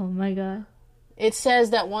 Oh my god. It says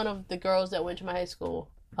that one of the girls that went to my high school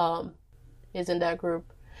is in that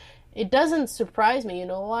group. It doesn't surprise me, you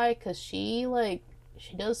know why? Because she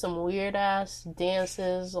does some weird ass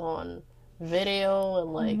dances on video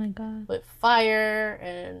and like oh my god. with fire,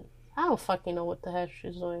 and I don't fucking know what the heck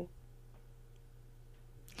she's doing.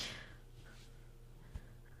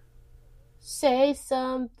 Say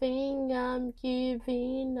something, I'm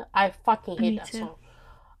giving. I fucking hate that song.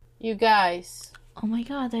 You guys. Oh my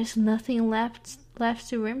god, there's nothing left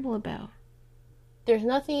to ramble about. There's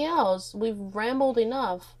nothing else. We've rambled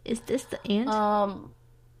enough. Is this the end?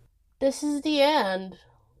 This is the end.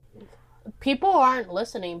 People aren't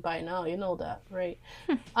listening by now, you know that, right?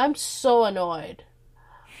 I'm so annoyed.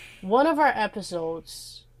 One of our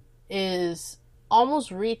episodes is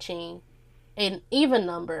almost reaching an even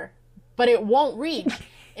number, but it won't reach.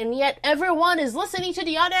 And yet everyone is listening to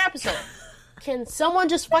the other episode. Can someone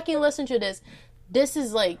just fucking listen to this? This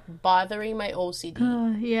is like bothering my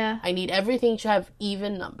OCD. Yeah. I need everything to have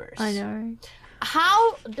even numbers. I know, right?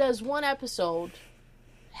 How does one episode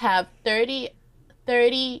have 30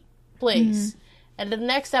 plays and the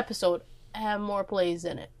next episode have more plays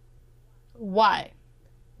in it? Why?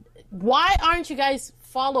 Why aren't you guys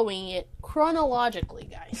following it chronologically,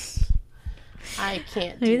 guys? I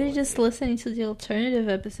can't. Maybe they're just listening to the alternative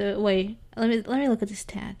episode. Wait, let me look at the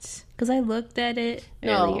stats, because I looked at it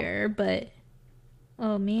earlier, but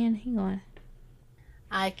oh man, hang on.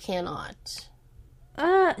 I cannot.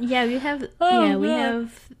 Yeah, we have. We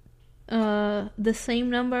have the same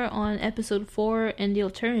number on episode 4 and the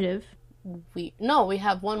alternative. We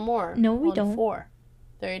have one more. No, we don't. 4.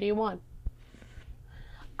 31.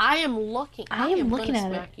 I am looking. I am looking at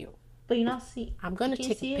smack it. You. But you not see. I'm gonna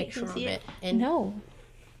take a picture of it. And no.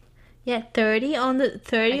 Yeah, 30 on the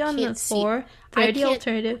 4, 30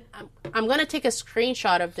 alternative. I'm gonna take a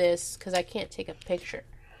screenshot of this because I can't take a picture,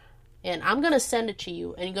 and I'm gonna send it to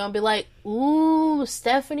you, and you're gonna be like, "Ooh,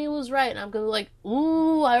 Stephanie was right," and I'm gonna be like,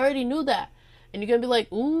 "Ooh, I already knew that," and you're gonna be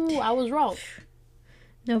like, "Ooh, I was wrong."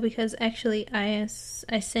 No, because actually, I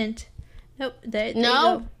sent. Nope.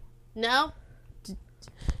 No.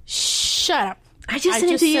 Shut up. I just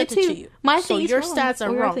sent it to you too. My thing is your wrong. stats are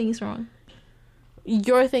wrong. Your thing's wrong.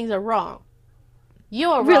 Your things are wrong. You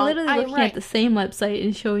are We're wrong. literally I'm looking right. at the same website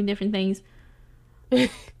and showing different things.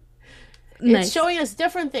 It's Nice. showing us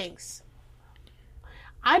different things.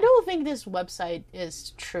 I don't think this website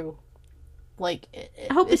is true. Like,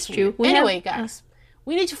 I hope it's true. Anyway, guys,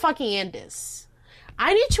 we need to fucking end this.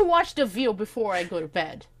 I need to watch The View before I go to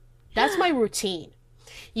bed. That's my routine.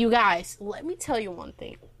 You guys, let me tell you one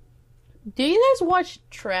thing. Do you guys watch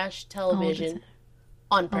trash television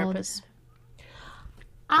on purpose?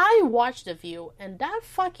 I watch The View, and that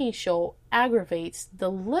fucking show aggravates the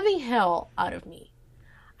living hell out of me.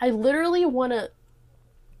 I literally want to...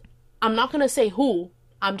 I'm not going to say who.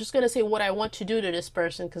 I'm just going to say what I want to do to this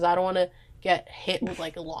person, because I don't want to get hit with,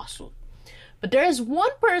 like, a lawsuit. But there is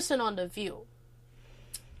one person on The View.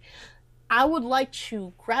 I would like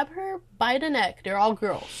to grab her by the neck. They're all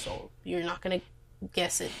girls, so you're not going to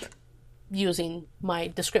guess it using my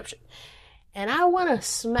description. And I want to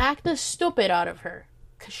smack the stupid out of her.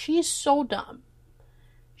 Because she's so dumb.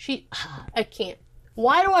 I can't.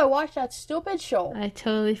 Why do I watch that stupid show? I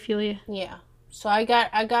totally feel you. Yeah. So I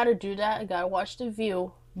gotta do that. I gotta watch The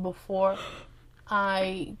View before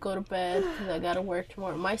I go to bed. Because I gotta work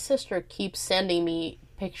tomorrow. My sister keeps sending me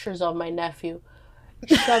pictures of my nephew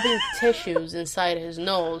shoving tissues inside his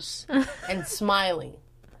nose and smiling.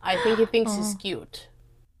 I think he thinks it's cute.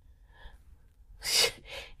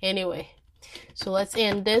 Anyway, so let's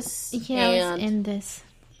end this. Yeah, let's end this.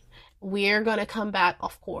 We're gonna come back,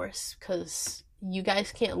 of course, because you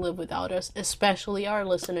guys can't live without us, especially our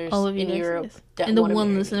listeners All of you in guys, Europe. yes. That And the wanna one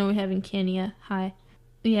marry listener we have in Kenya. Hi.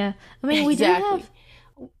 Yeah. I mean, Exactly. we do have...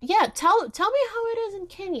 Yeah, tell me how it is in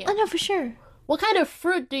Kenya. Oh, no, for sure. What kind of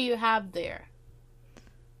fruit do you have there?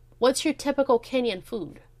 What's your typical Kenyan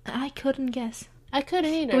food? I couldn't guess. I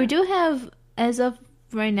couldn't either. But we do have, as of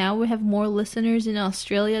right now, we have more listeners in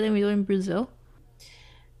Australia than we do in Brazil.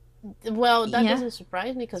 Well, that Yeah. doesn't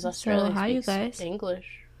surprise me because Australia hi, you speaks guys. English.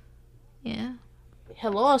 Yeah.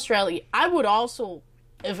 Hello, Australia. I would also,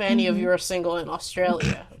 if any of you are single in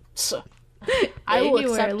Australia, so I will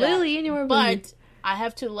accept that. Literally anywhere But I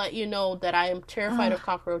have to let you know that I am terrified of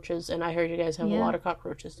cockroaches, and I heard you guys have a lot of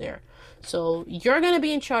cockroaches there. So you're going to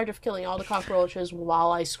be in charge of killing all the cockroaches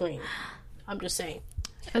while I scream. I'm just saying.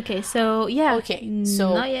 Okay, so yeah. Okay,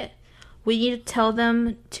 so not yet. We need to tell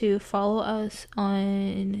them to follow us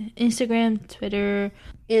on Instagram, Twitter.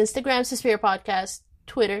 Instagram, Suspiria Podcast.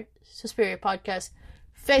 Twitter, Suspiria Podcast.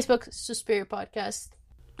 Facebook, Suspiria Podcast.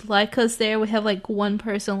 Like us there. We have like one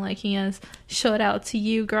person liking us. Shout out to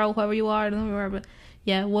you, girl, whoever you are. I don't know who you are, but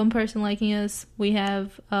yeah, one person liking us. We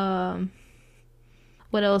have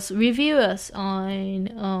what else? Review us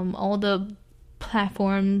on all the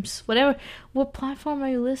platforms. Whatever. What platform are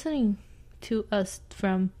you listening to us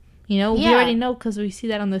from? You know, we already know because we see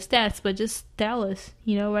that on the stats, but just tell us,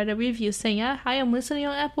 you know, write a review saying, hi, I'm listening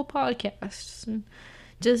on Apple Podcasts. And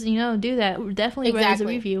just, you know, do that. Definitely write us a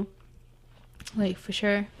review. Like, for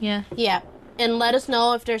sure. Yeah. Yeah. And let us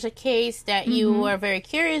know if there's a case that you are very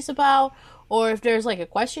curious about, or if there's, like, a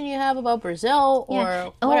question you have about Brazil,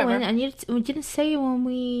 or whatever. Oh, and we didn't say when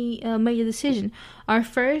we made the decision. Our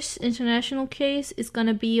first international case is going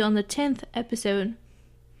to be on the 10th episode.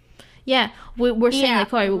 Yeah, we're saying,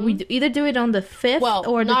 like, all right, we either do it on the 5th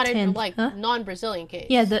or the 10th. Non-Brazilian case.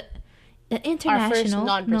 Yeah, the international,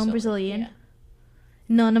 non-Brazilian,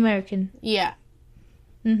 non-American. Yeah.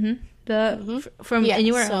 From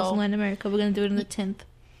anywhere else in Latin America. We're going to do it on the 10th.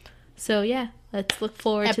 So, yeah, let's look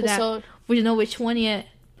forward to that. We don't know which one yet,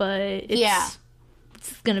 but it's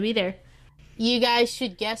going to be there. You guys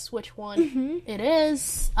should guess which one it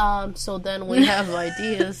is. So then we have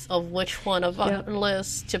ideas of which one of our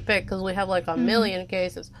lists to pick, because we have like a million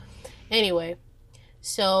cases. Anyway,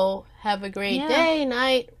 so have a great day,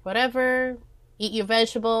 night, whatever. Eat your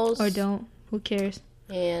vegetables. Or don't. Who cares?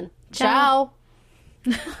 And ciao.